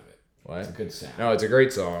sound of it. What? It's a good sound. No, it's a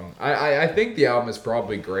great song. I think the album is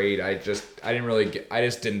probably great. I just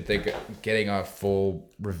didn't think getting a full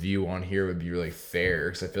review on here would be really fair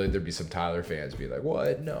because I feel like there'd be some Tyler fans be like,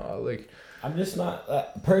 what? No, like. I'm just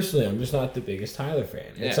not personally. I'm just not the biggest Tyler fan.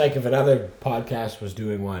 It's Yeah. like if another podcast was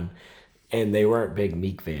doing one, and they weren't big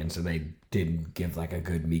Meek fans, and they didn't give like a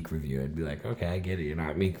good Meek review. I'd be like, okay, I get it. You're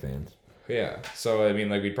not Meek fans. Yeah. So I mean,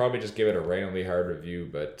 like, we'd probably just give it a randomly hard review,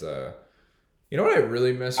 but you know what I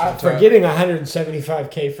really miss? For getting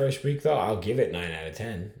 175K first week though, I'll give it 9 out of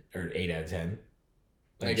 10 or 8 out of 10.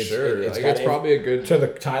 Like, sure. It's probably a good... To the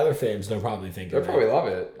Tyler fans, they'll probably think They'll probably love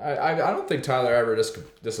it. I don't think Tyler ever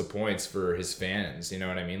disappoints for his fans. You know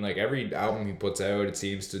what I mean? Like, every album he puts out, it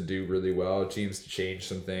seems to do really well. It seems to change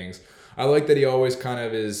some things. I like that he always kind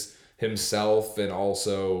of is himself and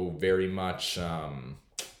also very much...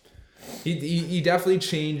 He definitely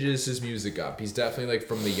changes his music up. He's definitely, like,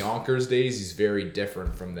 from the Yonkers days, he's very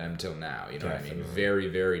different from them till now. You know what I mean? Very,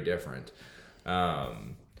 very different.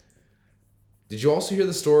 Did you also hear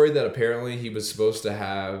the story that apparently he was supposed to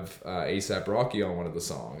have A$AP Rocky on one of the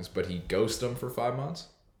songs, but he ghosted him for 5 months?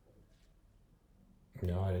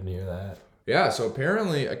 No, I didn't hear that. Yeah, so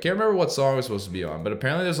apparently, I can't remember what song it was supposed to be on, but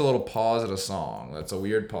apparently there's a little pause in a song. That's a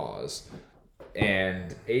weird pause.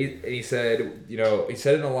 And he said, he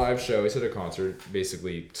said in a live show, he said at a concert,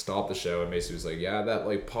 basically stopped the show and basically was like, yeah, that,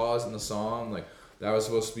 like, pause in the song, like, that was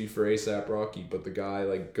supposed to be for A$AP Rocky, but the guy,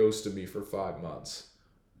 like, ghosted me for 5 months.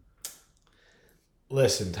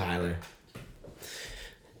 Listen, Tyler.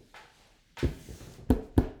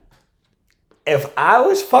 If I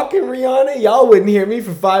was fucking Rihanna, y'all wouldn't hear me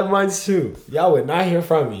for 5 months too. Y'all would not hear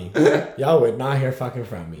from me. Y'all would not hear fucking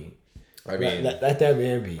from me. I mean, let that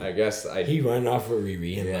man be. I guess he running off with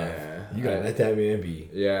Riri in love. You gotta let that man be.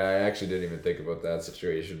 Yeah, I actually didn't even think about that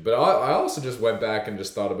situation. But I also just went back and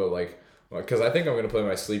just thought about, like, because I think I'm gonna play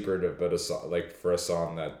my sleeper for a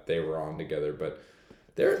song that they were on together. But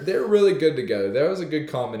They're really good together. That was a good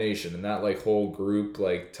combination, and that like whole group,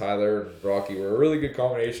 like Tyler and Rocky, were a really good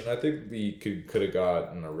combination. I think we could have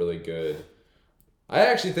gotten a really good. I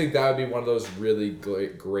actually think that would be one of those really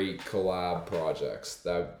great collab projects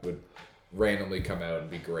that would randomly come out and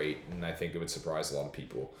be great, and I think it would surprise a lot of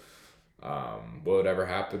people. Will it ever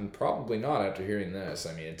happen? Probably not after hearing this.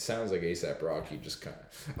 I mean, it sounds like A$AP Rocky just kind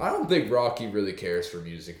of... I don't think Rocky really cares for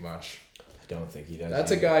music much. I don't think he does.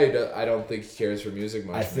 That's either. A guy who I don't think he cares for music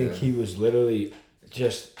much. I think he was literally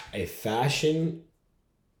just a fashion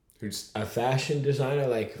designer,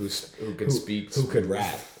 like who could speak, who could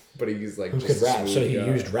rap. But he's like who could rap. So he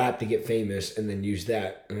used rap to get famous, and then used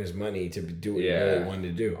that and his money to do what he really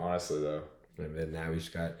wanted to do. Honestly, though. And then now he's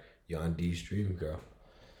got Yondi's dream girl.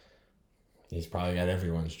 He's probably got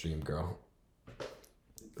everyone's dream girl.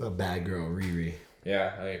 A bad girl, Riri.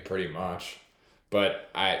 Yeah, I mean, pretty much. But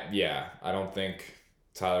I don't think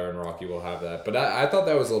Tyler and Rocky will have that. But I thought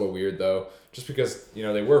that was a little weird, though, just because,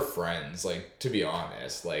 they were friends, like, to be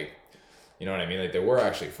honest. Like, you know what I mean? Like, they were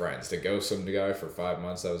actually friends. To ghost some guy for 5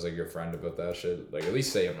 months, that was, like, your friend about that shit. Like, at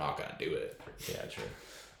least say I'm not going to do it. Yeah, true.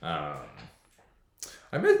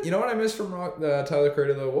 You know what I missed from Tyler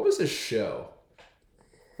Creator, though? What was his show?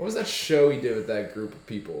 What was that show he did with that group of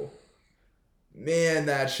people? Man,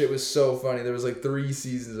 that shit was so funny. There was like 3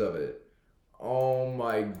 seasons of it. Oh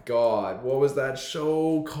my god. What was that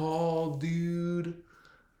show called, dude?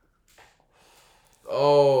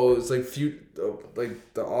 Oh, it's like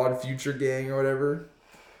the Odd Future Gang or whatever.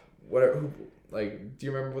 Do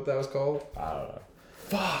you remember what that was called? I don't know.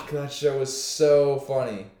 Fuck, that show was so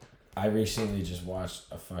funny. I recently just watched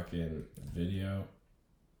a fucking video.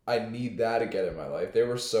 I need that again in my life. They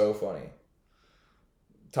were so funny.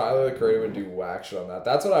 Tyler the Creator would do whack shit on that.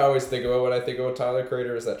 That's what I always think about when I think about Tyler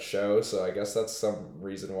Creator is that show. So I guess that's some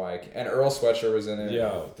reason why. And Earl Sweatshirt was in it.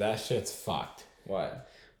 Yo, that shit's fucked. What?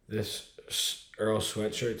 This Earl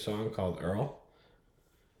Sweatshirt song called Earl.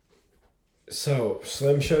 So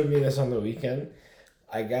Slim showed me this on the weekend,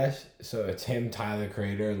 I guess. So it's him, Tyler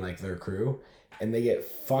Creator, and like their crew, and they get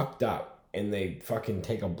fucked up. And they fucking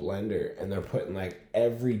take a blender and they're putting like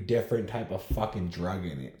every different type of fucking drug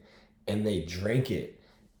in it. And they drink it.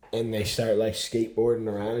 And they start like skateboarding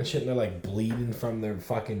around and shit. And they're like bleeding from their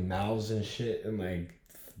fucking mouths and shit. And like,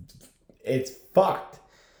 it's fucked.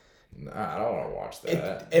 I don't want to watch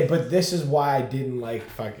that. But this is why I didn't like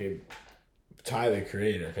fucking Tyler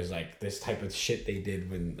Creator. Because like this type of shit they did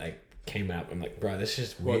when like came out. I'm like, bro, this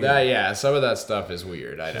is weird. Well, some of that stuff is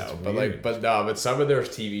weird. I know, but some of their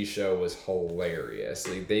TV show was hilarious.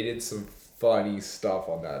 Like they did some funny stuff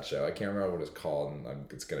on that show. I can't remember what it's called,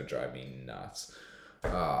 and it's gonna drive me nuts.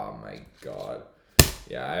 Oh my god,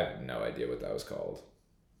 yeah, I have no idea what that was called.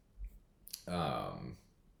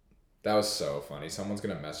 That was so funny. Someone's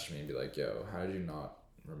gonna message me and be like, "Yo, how did you not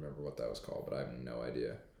remember what that was called?" But I have no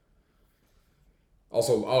idea.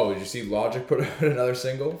 Also, did you see Logic put out another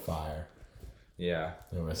single? Fire. Yeah.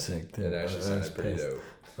 It was sick, too. It actually sounded pretty dope.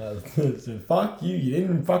 Fuck you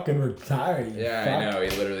didn't fucking retire, you Yeah, fuck. I know. He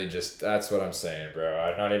literally that's what I'm saying, bro.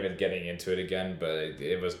 I'm not even getting into it again, but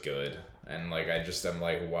it was good. And, like, I'm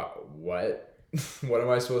like, what? What am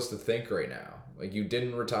I supposed to think right now? Like, you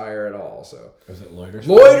didn't retire at all, so. Was it Loiter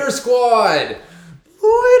Squad? Loiter Squad!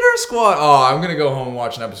 Loiter Squad! Oh, I'm gonna go home and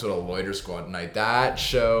watch an episode of Loiter Squad tonight. That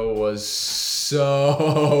show was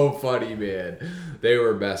so funny, man. They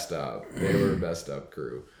were best up. They were best up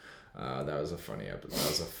crew. That was a funny episode. That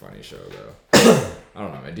was a funny show, though. I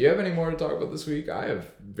don't know, man. Do you have any more to talk about this week? I have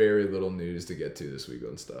very little news to get to this week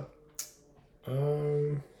on stuff.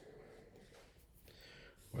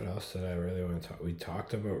 What else did I really want to talk? We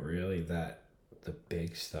talked about really the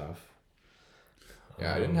big stuff.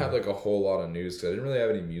 Yeah, I didn't have like a whole lot of news because I didn't really have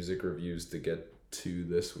any music reviews to get to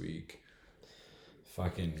this week.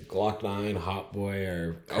 Fucking Glock 9, Hot Boy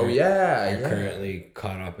are currently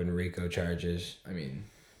caught up in RICO charges. I mean,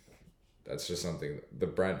 that's just something. The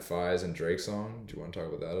Brent Fires and Drake song. Do you want to talk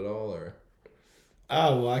about that at all, or?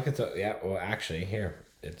 Oh well, I could talk. Yeah, well, actually, here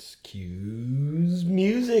it's Q's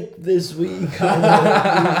music this week.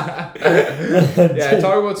 Yeah,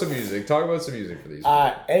 talk about some music. Talk about some music for these.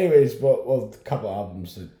 Anyways, well, a couple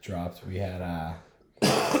albums that dropped. We had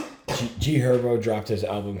G Herbo dropped his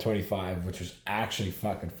album 25, which was actually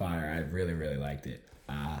fucking fire. I really, really liked it.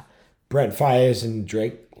 Brent Fires and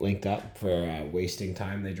Drake linked up for Wasting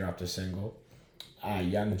Time. They dropped a single.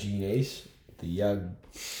 Young Genius, the young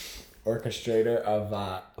orchestrator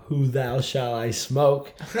of Who Thou Shall I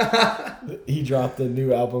Smoke. He dropped a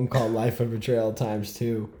new album called Life of Betrayal Times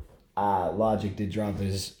 2. Logic did drop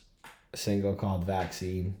his single called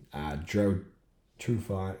Vaccine. Dro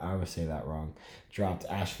Trufant, I always say that wrong, dropped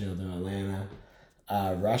Asheville to Atlanta.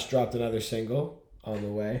 Rush dropped another single on the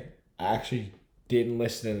way. I actually didn't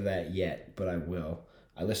listen to that yet, but I will.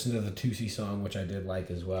 I listened to the Tootsie song, which I did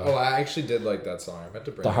like as well. Oh, I actually did like that song. I meant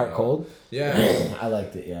to bring The Heart Cold? Yeah. I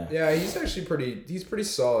liked it, yeah. Yeah, he's actually pretty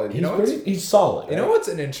solid. He's solid. You know what's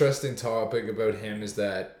an interesting topic about him is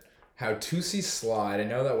that how Tootsie Slide, I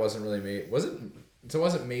know that wasn't really made, it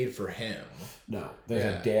wasn't made for him. No, there's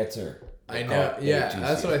a dancer. I know, yeah,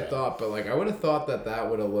 that's what I thought, but like I would have thought that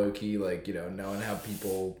would have low-key, like, you know, knowing how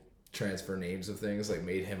people transfer names of things, like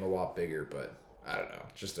made him a lot bigger, but I don't know,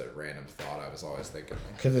 just a random thought I was always thinking.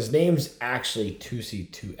 Because his name's actually Tootsie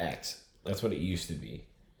 2X. That's what it used to be.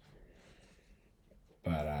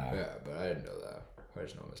 But yeah, but I didn't know that. I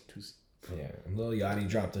just know it was Tootsie. Yeah, Lil Yachty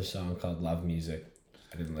dropped a song called Love Music.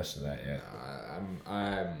 I didn't listen to that yet.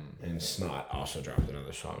 And Snot also dropped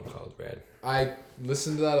another song called Red. I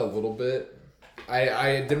listened to that a little bit. I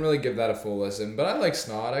didn't really give that a full listen, but I like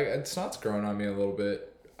Snot. Snot's grown on me a little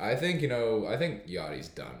bit. I think Yachty's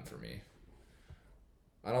done for me.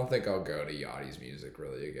 I don't think I'll go to Yachty's music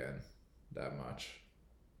really again that much.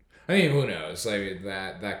 I mean, who knows? Like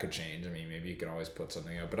that could change. I mean, maybe you can always put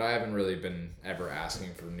something out, but I haven't really been ever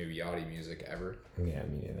asking for new Yachty music ever. Yeah,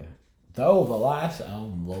 me neither. Though the last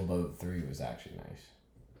album, Lil Boat 3, was actually nice.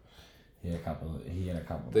 He had a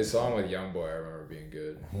couple. The song with Youngboy, I remember being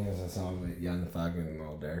good. He has a song with Young Thug and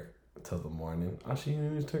Lil Durk, Till the Morning. All she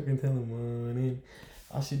do is twerk until the morning.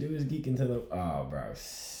 All she do is geek until the... Oh, bro.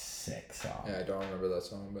 Sick song. Yeah, I don't remember that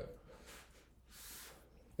song, but...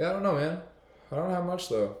 Yeah, I don't know, man. I don't have much,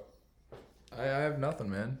 though. I have nothing,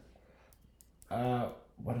 man.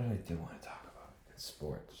 What did I do want to talk about in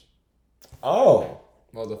sports? Oh!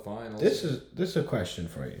 Well, the finals. This is a question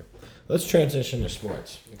for you. Let's transition to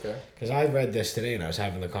sports. Okay. Because I read this today and I was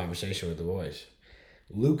having the conversation with the boys.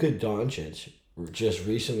 Luka Doncic just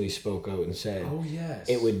recently spoke out and said, "Oh yes,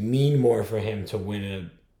 it would mean more for him to win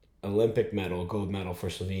an Olympic medal, gold medal for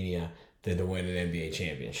Slovenia, than to win an NBA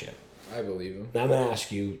championship." I believe him. Now I'm gonna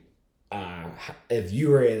ask you, if you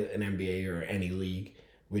were in an NBA or any league,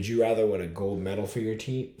 would you rather win a gold medal for your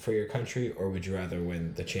team, for your country, or would you rather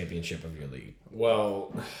win the championship of your league?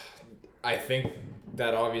 Well, I think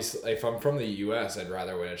that obviously, if I'm from the U.S., I'd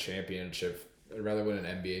rather win a championship. I'd rather win an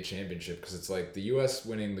NBA championship because it's like the U.S.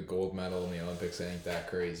 winning the gold medal in the Olympics ain't that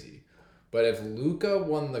crazy. But if Luka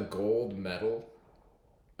won the gold medal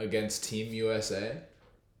against Team USA,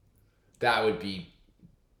 that would be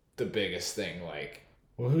the biggest thing. Like,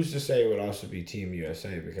 well, who's to say it would also be Team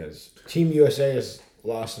USA? Because Team USA has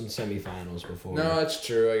lost in semifinals before. No, that's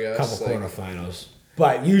true, I guess. Couple quarterfinals.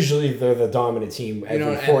 But usually they're the dominant team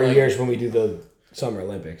every 4 years when we do the Summer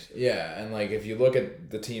Olympics. Yeah, and like if you look at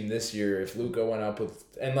the team this year, if Luka went up with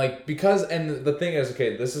and like because and the thing is,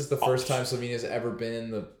 okay, this is the first time Slovenia's ever been in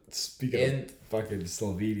the Speaking of fucking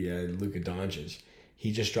Slovenia and Luka Doncic,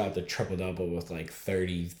 he just dropped a triple double with like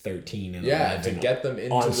 30, 13, and 11 to get them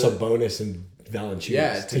into on Sabonis and Valanciunas.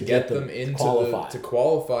 Yeah, to get them into to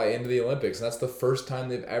qualify into the Olympics. And that's the first time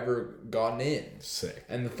they've ever gotten in. Sick.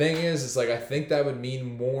 And the thing is, it's like I think that would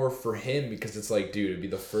mean more for him because it's like, dude, it'd be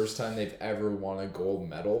the first time they've ever won a gold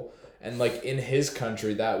medal. And like in his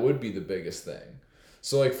country, that would be the biggest thing.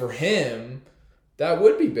 So like for him, that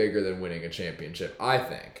would be bigger than winning a championship, I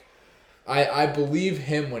think. I believe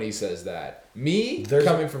him when he says that.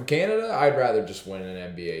 Coming from Canada, I'd rather just win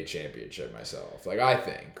an NBA championship myself. Like I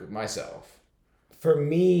think myself. For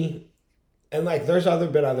me, and like there's other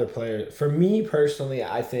players. For me personally,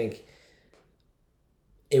 I think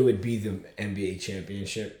it would be the NBA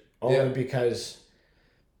championship only because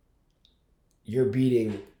you're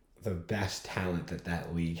beating the best talent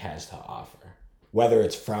that league has to offer. Whether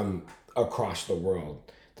it's from across the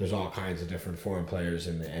world, there's all kinds of different foreign players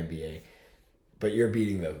in the NBA, but you're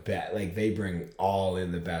beating the best. Like they bring all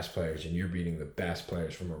in the best players, and you're beating the best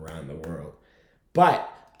players from around the world. But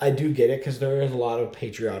I do get it because there is a lot of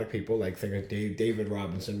patriotic people. Like think of David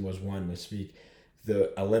Robinson was one to speak.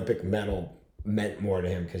 The Olympic medal meant more to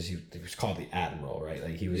him because he was called the Admiral, right?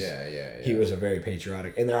 Like he was. He was a very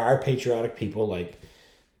patriotic, and there are patriotic people like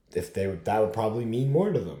that would probably mean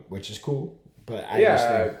more to them, which is cool. But I just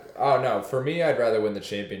think, oh no, for me, I'd rather win the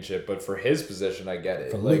championship. But for his position, I get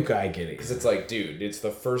it. For Luka, I get it because it's like, dude, it's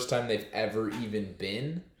the first time they've ever even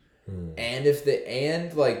been. And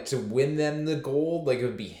like to win them the gold, like it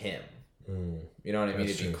would be him. You know what I mean?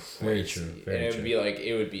 That's It'd be true. crazy. Very true. And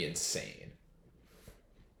it would be insane.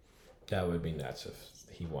 That would be nuts if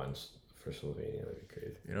he won for Slovenia. That'd be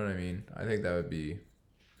crazy. You know what I mean? I think that would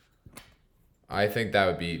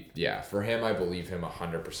be yeah, for him I believe him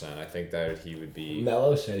 100%. I think that he would be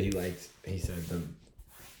Melo said he said the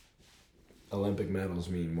Olympic medals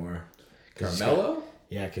mean more. Carmelo?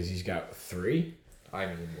 Yeah, because he's got 3. I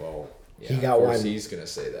mean, well, yeah, He got of course one. he's gonna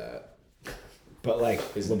say that. But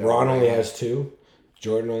like There's LeBron no only way. has 2.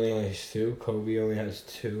 Jordan only has 2. Kobe only has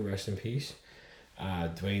 2. Rest in peace.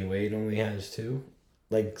 Dwayne Wade only has 2.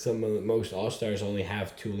 Like some of the most All-Stars only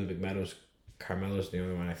have 2 Olympic medals. Carmelo's the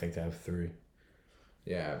only one I think to have 3.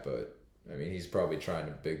 Yeah, but I mean, he's probably trying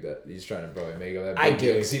to He's trying to probably make that. I Big get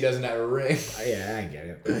deal it. 'cause he doesn't have a ring. Yeah, I get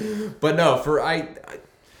it. But no,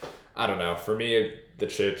 I don't know. For me, the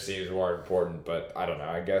chip seems more important. But I don't know.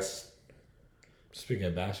 I guess. Speaking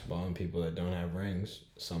of basketball and people that don't have rings,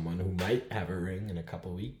 someone who might have a ring in a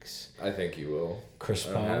couple weeks. I think he will. Chris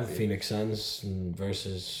I'm Paul, happy. Phoenix Suns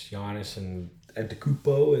versus Giannis and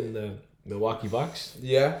Antetokounmpo and the Milwaukee Bucks.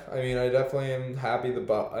 Yeah, I mean, I definitely am happy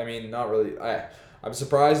I mean, not really. I'm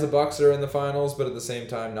surprised the Bucks are in the finals, but at the same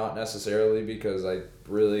time, not necessarily because I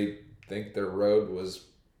really think their road was.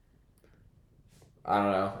 I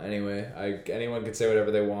don't know. Anyway, anyone can say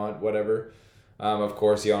whatever they want, whatever. Of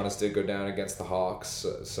course, Giannis did go down against the Hawks,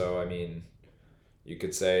 so I mean, you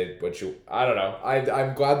could say what you. I don't know.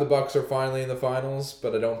 I'm glad the Bucks are finally in the finals,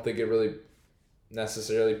 but I don't think it really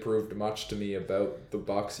necessarily proved much to me about the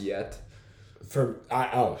Bucks yet.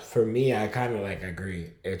 For me, I kind of like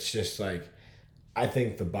agree. It's just like I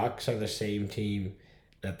think the Bucks are the same team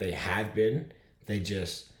that they have been. They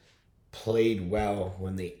just played well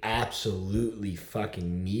when they absolutely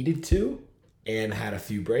fucking needed to and had a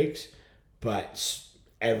few breaks. But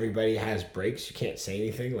everybody has breaks. You can't say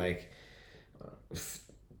anything. Like,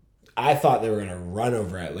 I thought they were going to run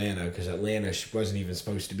over Atlanta because Atlanta wasn't even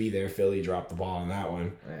supposed to be there. Philly dropped the ball on that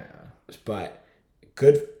one. Yeah. But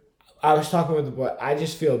good. I was talking with the boy. I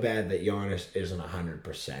just feel bad that Giannis isn't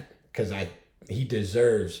 100% because he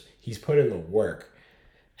deserves. He's put in the work,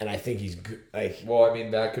 and I think he's good. Like, Well, I mean,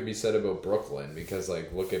 that could be said about Brooklyn because,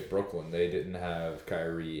 like, look at Brooklyn. They didn't have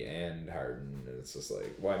Kyrie and Harden. And it's just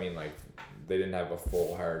like, well, I mean, like, they didn't have a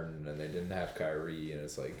full Harden and they didn't have Kyrie, and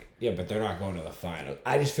it's like, yeah, but they're not going to the finals.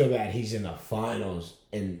 I just feel bad he's in the finals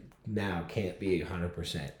and now can't be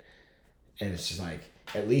 100%. And it's just like,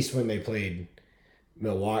 at least when they played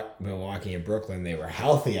Milwaukee and Brooklyn, they were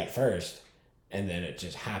healthy at first, and then it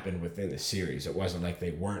just happened within the series. It wasn't like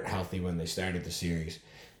they weren't healthy when they started the series.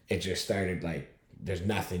 It just started like there's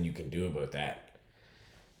nothing you can do about that.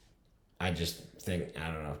 I just think, I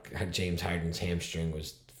don't know, James Harden's hamstring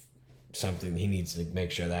was something he needs to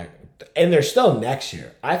make sure that, and they're still next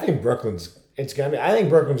year. I think Brooklyn's gonna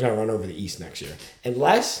run over the East next year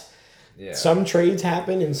unless yeah. some trades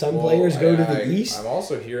happen and some Well, players go to the East. I'm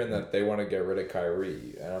also hearing that they want to get rid of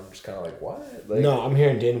Kyrie, and I'm just kind of like, what? Like, No, I'm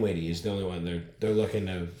hearing Dinwiddie is the only one they're looking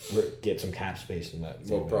to get some cap space in that.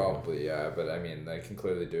 Well, probably, yeah, but I mean, they can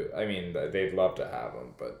clearly do. I mean, they'd love to have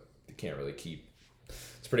him, but you can't really keep.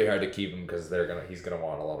 It's pretty hard to keep him because he's gonna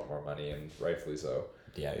want a lot more money, and rightfully so.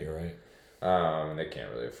 Yeah, you're right. They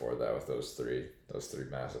can't really afford that with those three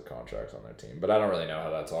massive contracts on their team. But I don't really know how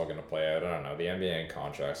that's all gonna play out. I don't know. The NBA and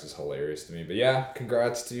contracts is hilarious to me. But yeah,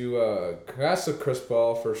 congrats to Chris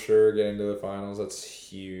Paul for sure getting to the finals. That's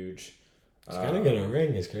huge. It's kind of gonna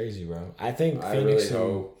ring. It's crazy, bro. I think I Phoenix really in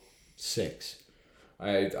hope. 6. I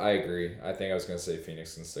agree. I think I was gonna say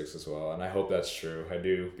Phoenix in 6 as well, and I hope that's true. I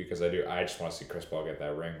do because I do. I just want to see Chris Paul get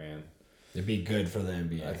that ring, man. It'd be good for the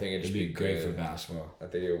NBA. I think it'd be great for basketball. I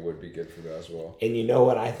think it would be good for basketball. And you know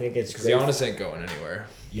what? I think it's Because great. Giannis ain't going anywhere.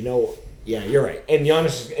 You know, yeah, you're right. And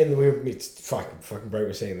Giannis, and it's fucking Bright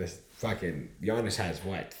was saying this. Fucking Giannis has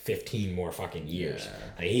what 15 more fucking years. Yeah.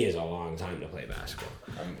 Like, he has a long time to play basketball.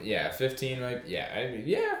 Yeah, 15 might. Yeah, I mean,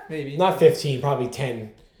 yeah, maybe. Not 15, probably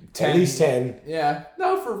 10. 10. At least 10. Yeah,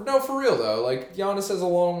 no, for real though. Like Giannis has a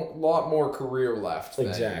lot more career left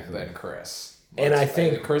Exactly. than Chris. And I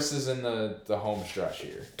think Chris is in the home stretch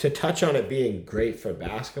here. To touch on it being great for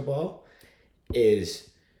basketball is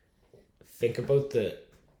think about the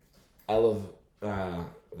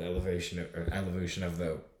elevation of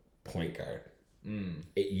the point guard.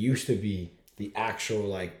 It used to be the actual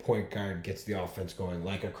like point guard gets the offense going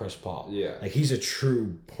like a Chris Paul. Yeah. Like he's a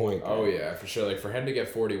true point guard. Oh yeah, for sure. Like for him to get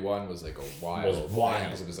 41 was like a wild. It was wild.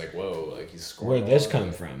 Because it was like whoa, like he's scoring. Where'd this all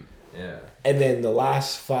come that. from? Yeah. And then the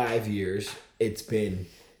last 5 years, it's been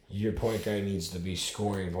your point guard needs to be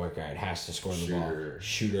scoring point guard, has to score the ball.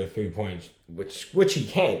 Shooter 3 points, which he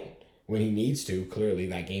can when he needs to. Clearly,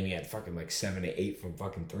 that game he had fucking like 7 to 8 from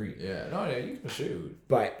fucking 3. Yeah. No, yeah, you can shoot.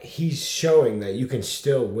 But he's showing that you can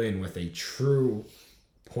still win with a true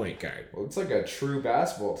point guard. Well, it's like a true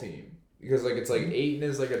basketball team. Because like it's like Ayton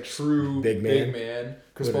is like a true Big man.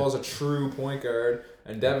 Chris Paul is a true point guard,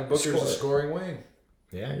 and Devin Booker's a scoring wing.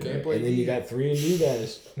 Yeah, Can't right. play And then you D. got 3 new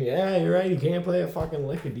guys. Yeah, you're right. You can't play a fucking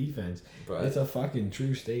lick of defense. But- That's a fucking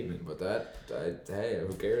true statement. But hey,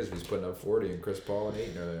 who cares if he's putting up 40 and Chris Paul and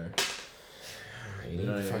Ayton are there? You need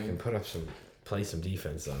know to what I fucking mean? play some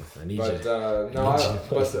defense though. I need But you.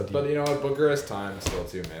 but you know what? Booker has time still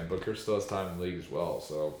too, man. Booker still has time in the league as well.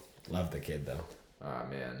 So, Love the kid though.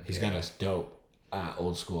 man, He's got a dope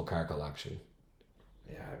old school car collection.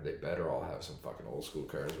 Yeah, they better all have some fucking old school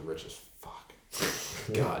cars. They're rich as fuck.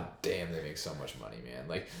 God damn, they make so much money, man.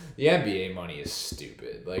 Like the NBA money is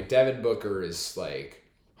stupid. Like Devin Booker is like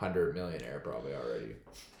 $100 millionaire probably already.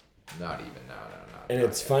 Not even no. And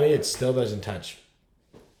it's funny, it still doesn't touch.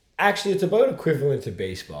 Actually, it's about equivalent to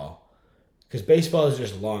baseball, because baseball is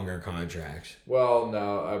just longer contracts. Well,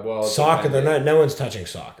 no, well Soccer, they're not. No one's touching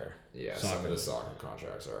soccer. Yeah, some of the soccer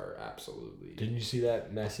contracts are absolutely. Didn't you see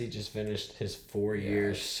that Messi just finished his 4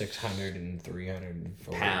 years, 600 and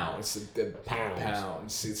 340 pounds.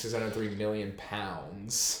 Pounds. 603 million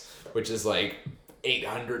pounds, which is like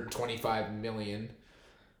 825 million.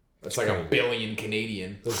 That's like a billion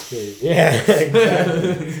Canadian. That's good. Yeah,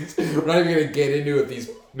 exactly. We're not even gonna get into it.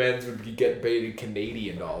 These men would be getting paid in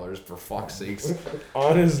Canadian dollars, for fuck's sakes.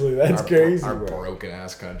 Honestly, that's crazy. Our bro. broken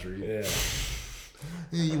ass country. Yeah.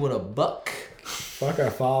 You want a buck? Fuck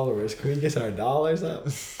our followers. Can we get our dollars up?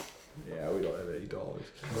 Yeah, we don't have any dollars.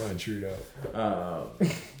 Come on, Trudeau.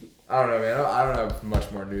 I don't know, man. I don't have much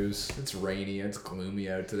more news. It's rainy. It's gloomy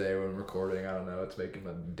out today when I'm recording. I don't know. It's making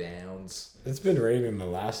my downs. It's been raining the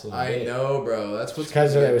last little bit. I know, bro. That's what's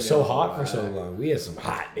Because it was so getting me hot all for so mad. long. We had some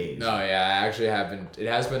hot days. No, yeah, I actually haven't. It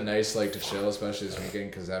has been nice, like, to chill, especially this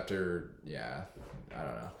weekend, because after, yeah, I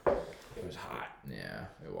don't know. It was hot. Yeah,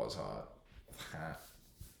 it was hot.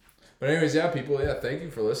 But anyways, yeah, people, yeah, thank you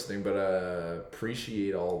for listening, but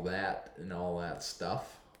appreciate all that and all that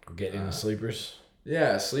stuff. We're getting into sleepers.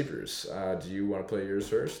 Yeah, sleepers. Do you want to play yours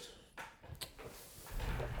first?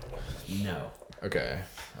 No. Okay,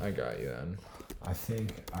 I got you then. I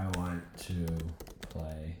think I want to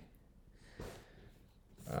play.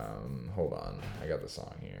 Hold on. I got the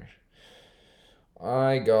song here.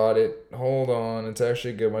 I got it. Hold on. It's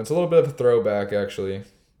actually a good one. It's a little bit of a throwback, actually. A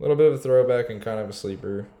little bit of a throwback and kind of a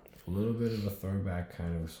sleeper. A little bit of a throwback,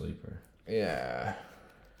 kind of a sleeper. Yeah.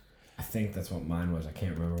 I think that's what mine was. I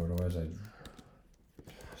can't remember what it was.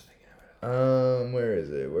 Where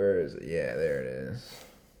is it? Where is it? Yeah, there it is.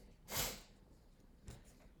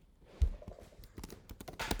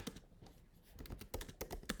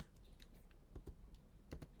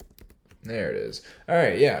 There it is. All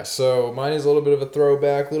right, yeah. So mine is a little bit of a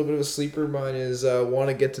throwback, a little bit of a sleeper. Mine is "Want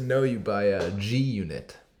to Get to Know You" by G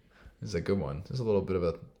Unit. This is a good one. There's a little bit of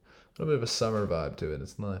a summer vibe to it.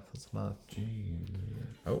 It's not. G.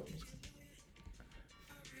 Oh.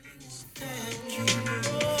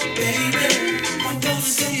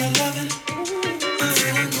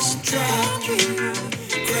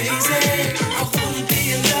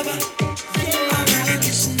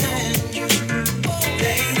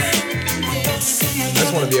 I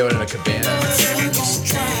just want to be out in a cabana.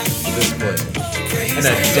 This place. And a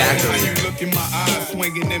daiquiri. Look in my eyes,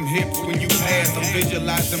 swinging them hips when you pass. I'm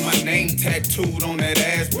visualizing my name tattooed on that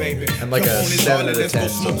ass, baby. And like a 7 out of 10,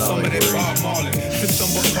 so not like worried.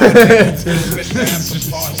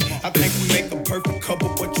 I think we make a perfect couple,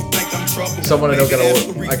 but you think I'm trouble. Someone I don't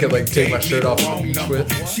gotta. I could like take my shirt off on the beach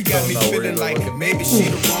with. She got me I'm not worried feeling about like looking. maybe she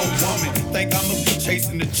the wrong woman. Think I'ma be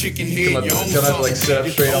chasing the chicken head. Don't have to, like, sit up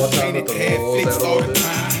straight all the time with the rolls out all the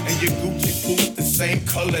time. And your Gucci boots the same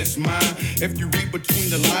color as mine. If you read between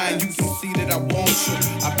the lines, you can see that I want you.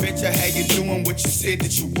 I bet you how you doing what you said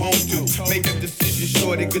that you won't do. Make a decision,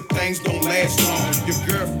 sure that good things don't last long. Your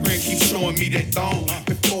girlfriend keeps showing me that thong.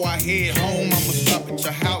 Before I head home, I'ma stop at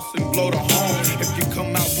your house and blow the horn. If you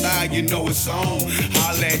come outside, you know it's on.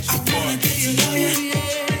 Holla at your boy.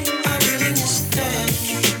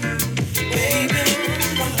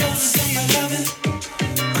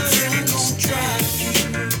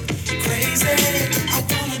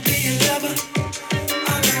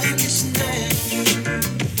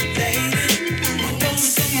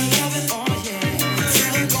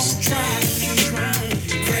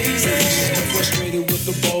 Frustrated with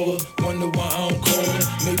the baller, wonder why I don't call her.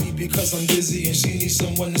 Maybe because I'm busy and she needs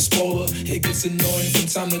someone to spoil her. It gets annoying from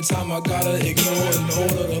time time to time I gotta ignore in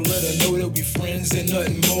order to let her know that we friends and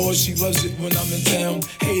nothing more. She loves it when I'm in town,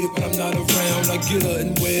 hate it when I'm not around. I get her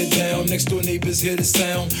and wear it down. Next door neighbors hear the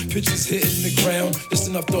sound, pitches hitting the ground, just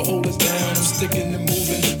enough to hold us down. I'm sticking and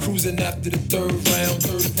moving, cruising after the third round.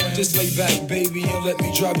 Just lay back, baby, and let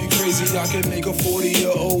me drive you crazy. I can make a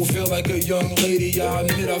 40-year-old feel like a young lady. I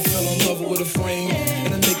admit I fell in love with a frame,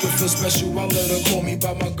 and to make her feel special, I let her call me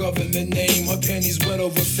by my government name. Her panties wet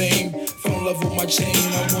over fame, fell in love with my chain.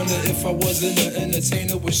 I wonder if I wasn't an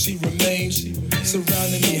entertainer, would she remain?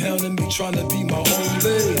 Surrounding me, hounding me, trying to be my own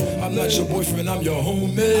lady. I'm not your boyfriend, I'm your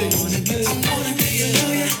homemade. I wanna be your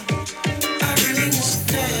lawyer. I really want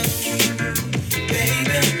that,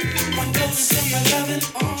 baby. One dose of my loving,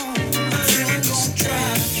 until I'm gon'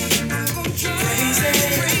 drive you crazy.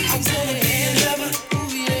 I wanna be your lover.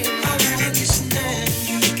 I wanna get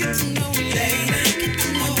to know you, lady.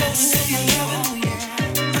 One dose of my loving,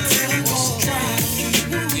 until I'm gon' drive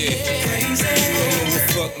you crazy.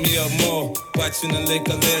 Fuck me up more, watching her lick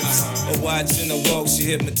her lips, or watching her walk, she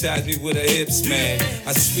hypnotized me with her hips, man.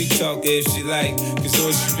 I sweet talk her if she like, cause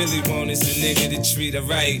all she really want is a nigga to treat her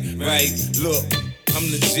right. Look,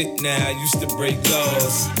 I'm legit now, I used to break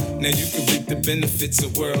laws. Now you can reap the benefits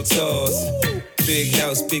of world tours. Big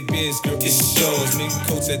house, big Benz, girl, it's yours. Mink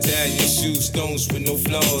coats, Italian shoes, stones with no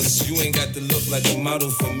flaws. You ain't got to look like a model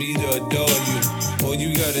for me to adore you. All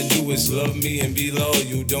you gotta do is love me and be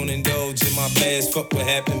loyal. Don't indulge in my past, fuck what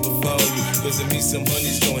happened before you. Cause of me, some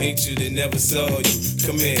honeys gon' hate you that never saw you.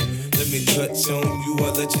 Come here, let me touch on you,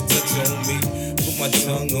 I'll let you touch on me. Put my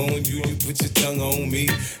tongue on you, you put your tongue on me.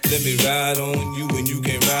 Let me ride on you and you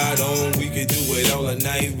can ride on. We can do it all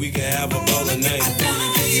night, we can have a ball all night. I wanna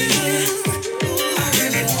be your lawyer. I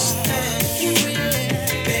really want that,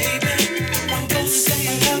 baby. One dose of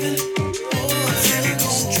my loving, until I'm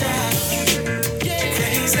gon' drive you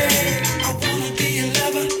crazy. I wanna be your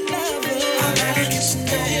lover. I wanna get to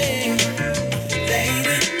know you,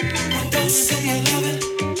 lady. One dose of my loving,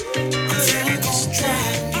 until I'm gon'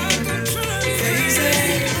 drive you crazy.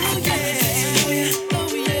 I wanna get to know you.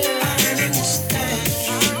 I really want that,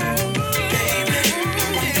 baby.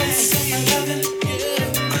 One dose of my loving,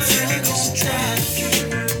 until I'm gon' drive you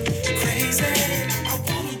crazy. I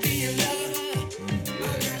wanna be your lover.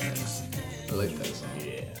 I like that song.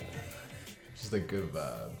 Yeah. Just a good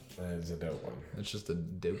vibe. That is a dope one. It's just a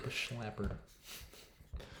dope slapper.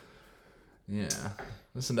 Yeah.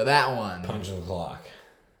 Listen to that one. Punch the Clock,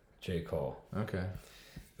 J. Cole. Okay.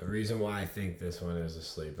 The reason why I think this one is a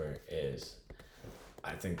sleeper is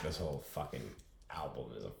I think this whole fucking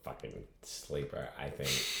album is a fucking sleeper. I think.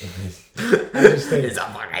 I just think It's a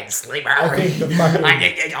fucking sleeper. I think the fucking. I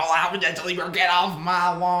can get all out of that sleeper. Get off my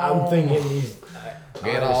lawn. I'm thinking these.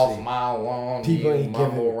 Get honestly, off my lawn. people You ain't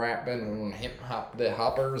mumble giving- rapping and hip hop the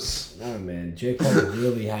hoppers. No man, J. Cole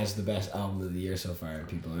really has the best album of the year so far, and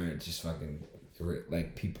people aren't just fucking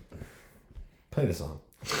like people. Play the song.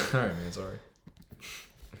 Alright, man. Sorry.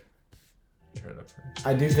 Turn it up first.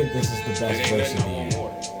 I do think this is the best verse of the year.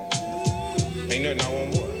 Ain't nothing I want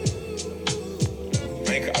more.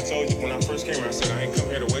 I told you when I first came here, I said I ain't come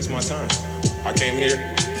here to waste my time. I came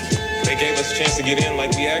here, they gave us a chance to get in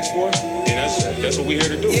like we asked for, and that's what we here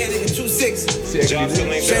to do. Yeah, nigga, 2-6. Job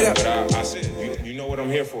still ain't Straight done, up. but I said, you know what I'm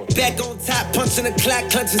here for. Back on top, punching the clock,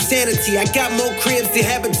 clutching sanity. I got more cribs than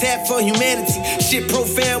Habitat for Humanity. Shit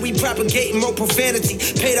profound, we propagating more profanity.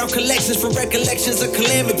 Paid out collections for recollections of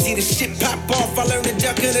calamity. The shit pop off, I learned to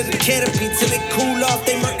duck under the canopy. Till it cool off,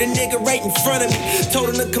 they murked the nigga right in front of me.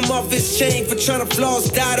 Told him to come off his chain for trying to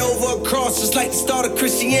floss. Died over a cross, just like the start of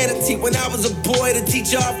Christianity. When I was a boy, the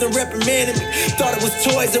teacher often reprimanded me. Thought it was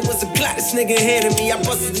toys, it was a Glock this nigga handed me. I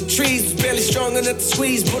busted the trees, was barely strong enough to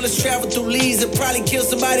squeeze. Bullets traveled through leaves and probably killed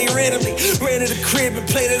somebody randomly. Ran to the crib and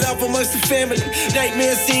played it off amongst the family.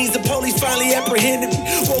 Nightmare scenes, the police finally apprehended me.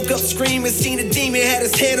 Woke up screaming, seen a demon, had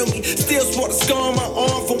his hand on me. Still sport a scar on my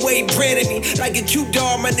arm from where he branded me. Like a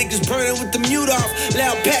Q-dog, my niggas burning with the mute off.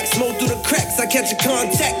 Loud packs, smoke through the cracks, I catch a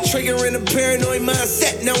contact. Triggering a paranoid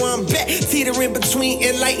mindset, now I'm back. Teetering between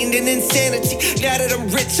enlightened and insanity. Now that I'm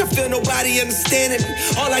rich, I feel nobody understanding me.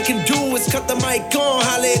 All I can do is cut the mic on,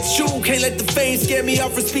 holla at you. Can't let the fame scare me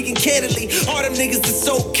off from speaking candidly. All them niggas that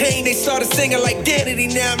sold cane, they started singing like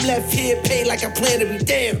Danity. Now I'm left here paid like I plan to be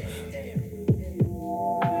damned.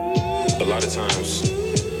 A lot of times,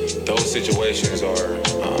 those situations are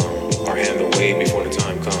handled way before the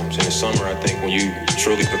time comes. In the summer, I think when you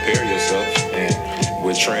truly prepare yourself and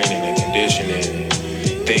with training and conditioning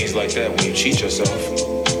and things like that, when you cheat yourself,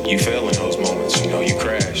 you fail in those moments. You know, you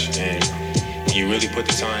crash, and when you really put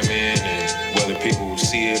the time in, and whether people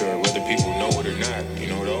see it or whether people know it or not, you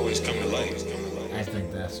know, it always come to light. I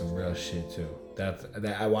think that That's some real shit too.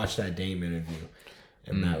 That I watched that Dame interview,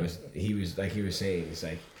 and that was he was saying, he's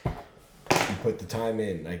like, you put the time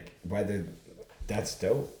in, like whether that's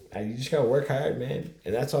dope. And you just gotta work hard, man,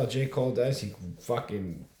 and that's all J. Cole does. He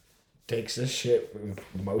fucking takes this shit with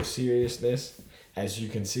most seriousness, as you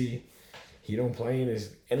can see. He don't play in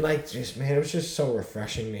his and like just man, it was just so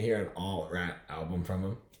refreshing to hear an all rap album from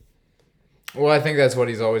him. Well, I think that's what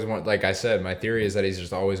he's always wanted. Like I said, my theory is that he's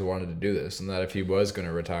just always wanted to do this, and that if he was going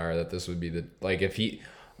to retire, that this would be the like if he.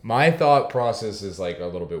 My thought process is like a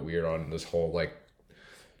little bit weird on this whole like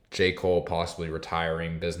J. Cole possibly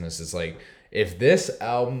retiring business. Is like if this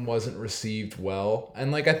album wasn't received well,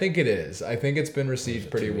 and like I think it is. I think it's been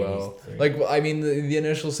received pretty well. Like I mean the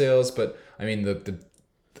initial sales, but I mean the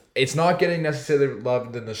it's not getting necessarily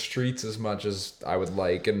loved in the streets as much as I would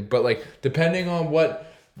like, but like depending on what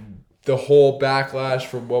the whole backlash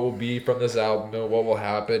from what will be from this album, what will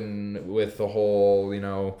happen with the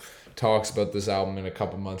whole, talks about this album in a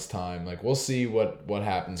couple months' time, like we'll see what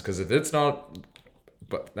happens. Because if it's not,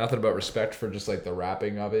 but nothing but respect for just like the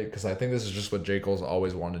rapping of it, because I think this is just what J. Cole's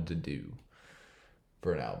always wanted to do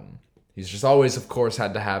for an album. He's just always, of course,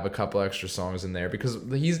 had to have a couple extra songs in there because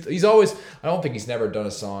he's always. I don't think he's never done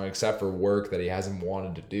a song except for work that he hasn't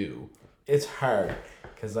wanted to do. It's hard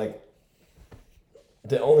because like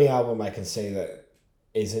the only album I can say that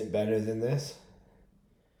isn't better than this,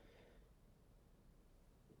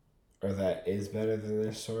 or that is better than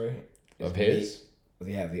this. Sorry, Of his.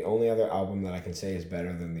 Yeah, the only other album that I can say is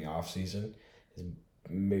better than the Off Season is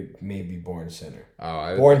maybe Born Sinner.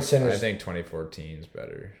 Born Sinner. I think 2014 is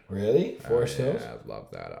better. Really? Forest Hills? Yeah, I love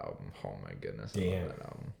that album. Oh my goodness. Damn. I love that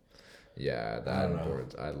album. Yeah,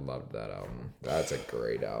 I loved that album. That's a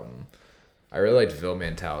great album. I really liked Ville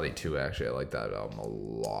Mentality too, actually. I liked that album a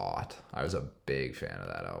lot. I was a big fan of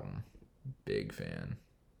that album. Big fan.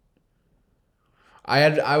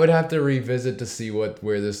 I would have to revisit to see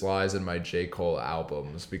where this lies in my J. Cole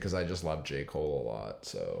albums because I just love J. Cole a lot,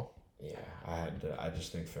 so. Yeah, I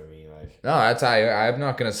just think for me, like... No, I'm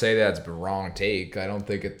not going to say that's the wrong take. I don't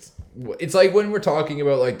think it's like when we're talking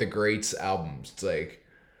about like the greats albums, it's like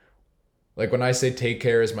when I say Take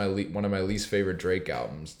Care is one of my least favorite Drake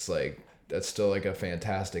albums, it's like that's still like a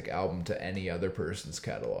fantastic album to any other person's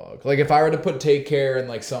catalog. Like if I were to put Take Care in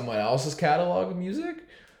like someone else's catalog of music,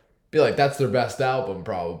 be like that's their best album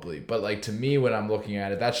probably. But like to me when I'm looking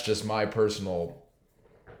at it, that's just my personal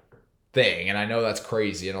thing, and I know that's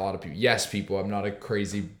crazy, and a lot of people, I'm not a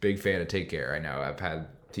crazy big fan of Take Care. I know I've had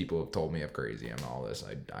people have told me I'm crazy and all this.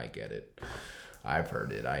 I get it. I've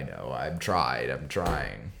heard it. I know. I'm trying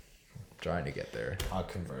to get there. I'll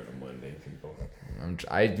convert them one day, people.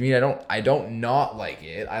 I don't not like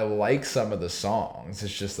it. I like some of the songs.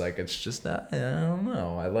 It's just not. I don't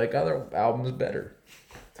know. I like other albums better.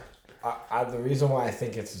 The reason why I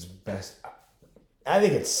think it's his best, I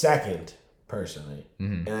think it's second. Personally,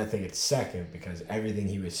 and I think it's second because everything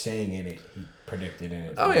he was saying in it, he predicted in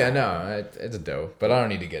it. Oh yeah, no, it's dope. But I don't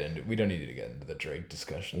need to get into. We don't need to get into the Drake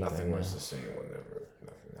discussion. Nothing was the same whenever.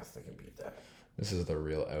 Nothing can beat that. This is the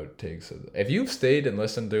real outtakes of. If you've stayed and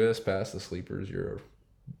listened to this past the sleepers, you're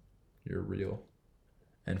real,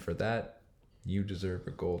 and for that, you deserve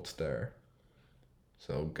a gold star.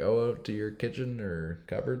 So go out to your kitchen or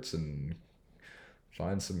cupboards and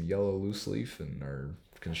find some yellow loose leaf or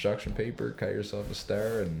construction paper, cut yourself a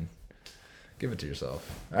star, and give it to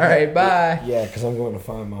yourself. All right, bye. Yeah, because I'm going to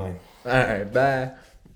find mine. All right, bye.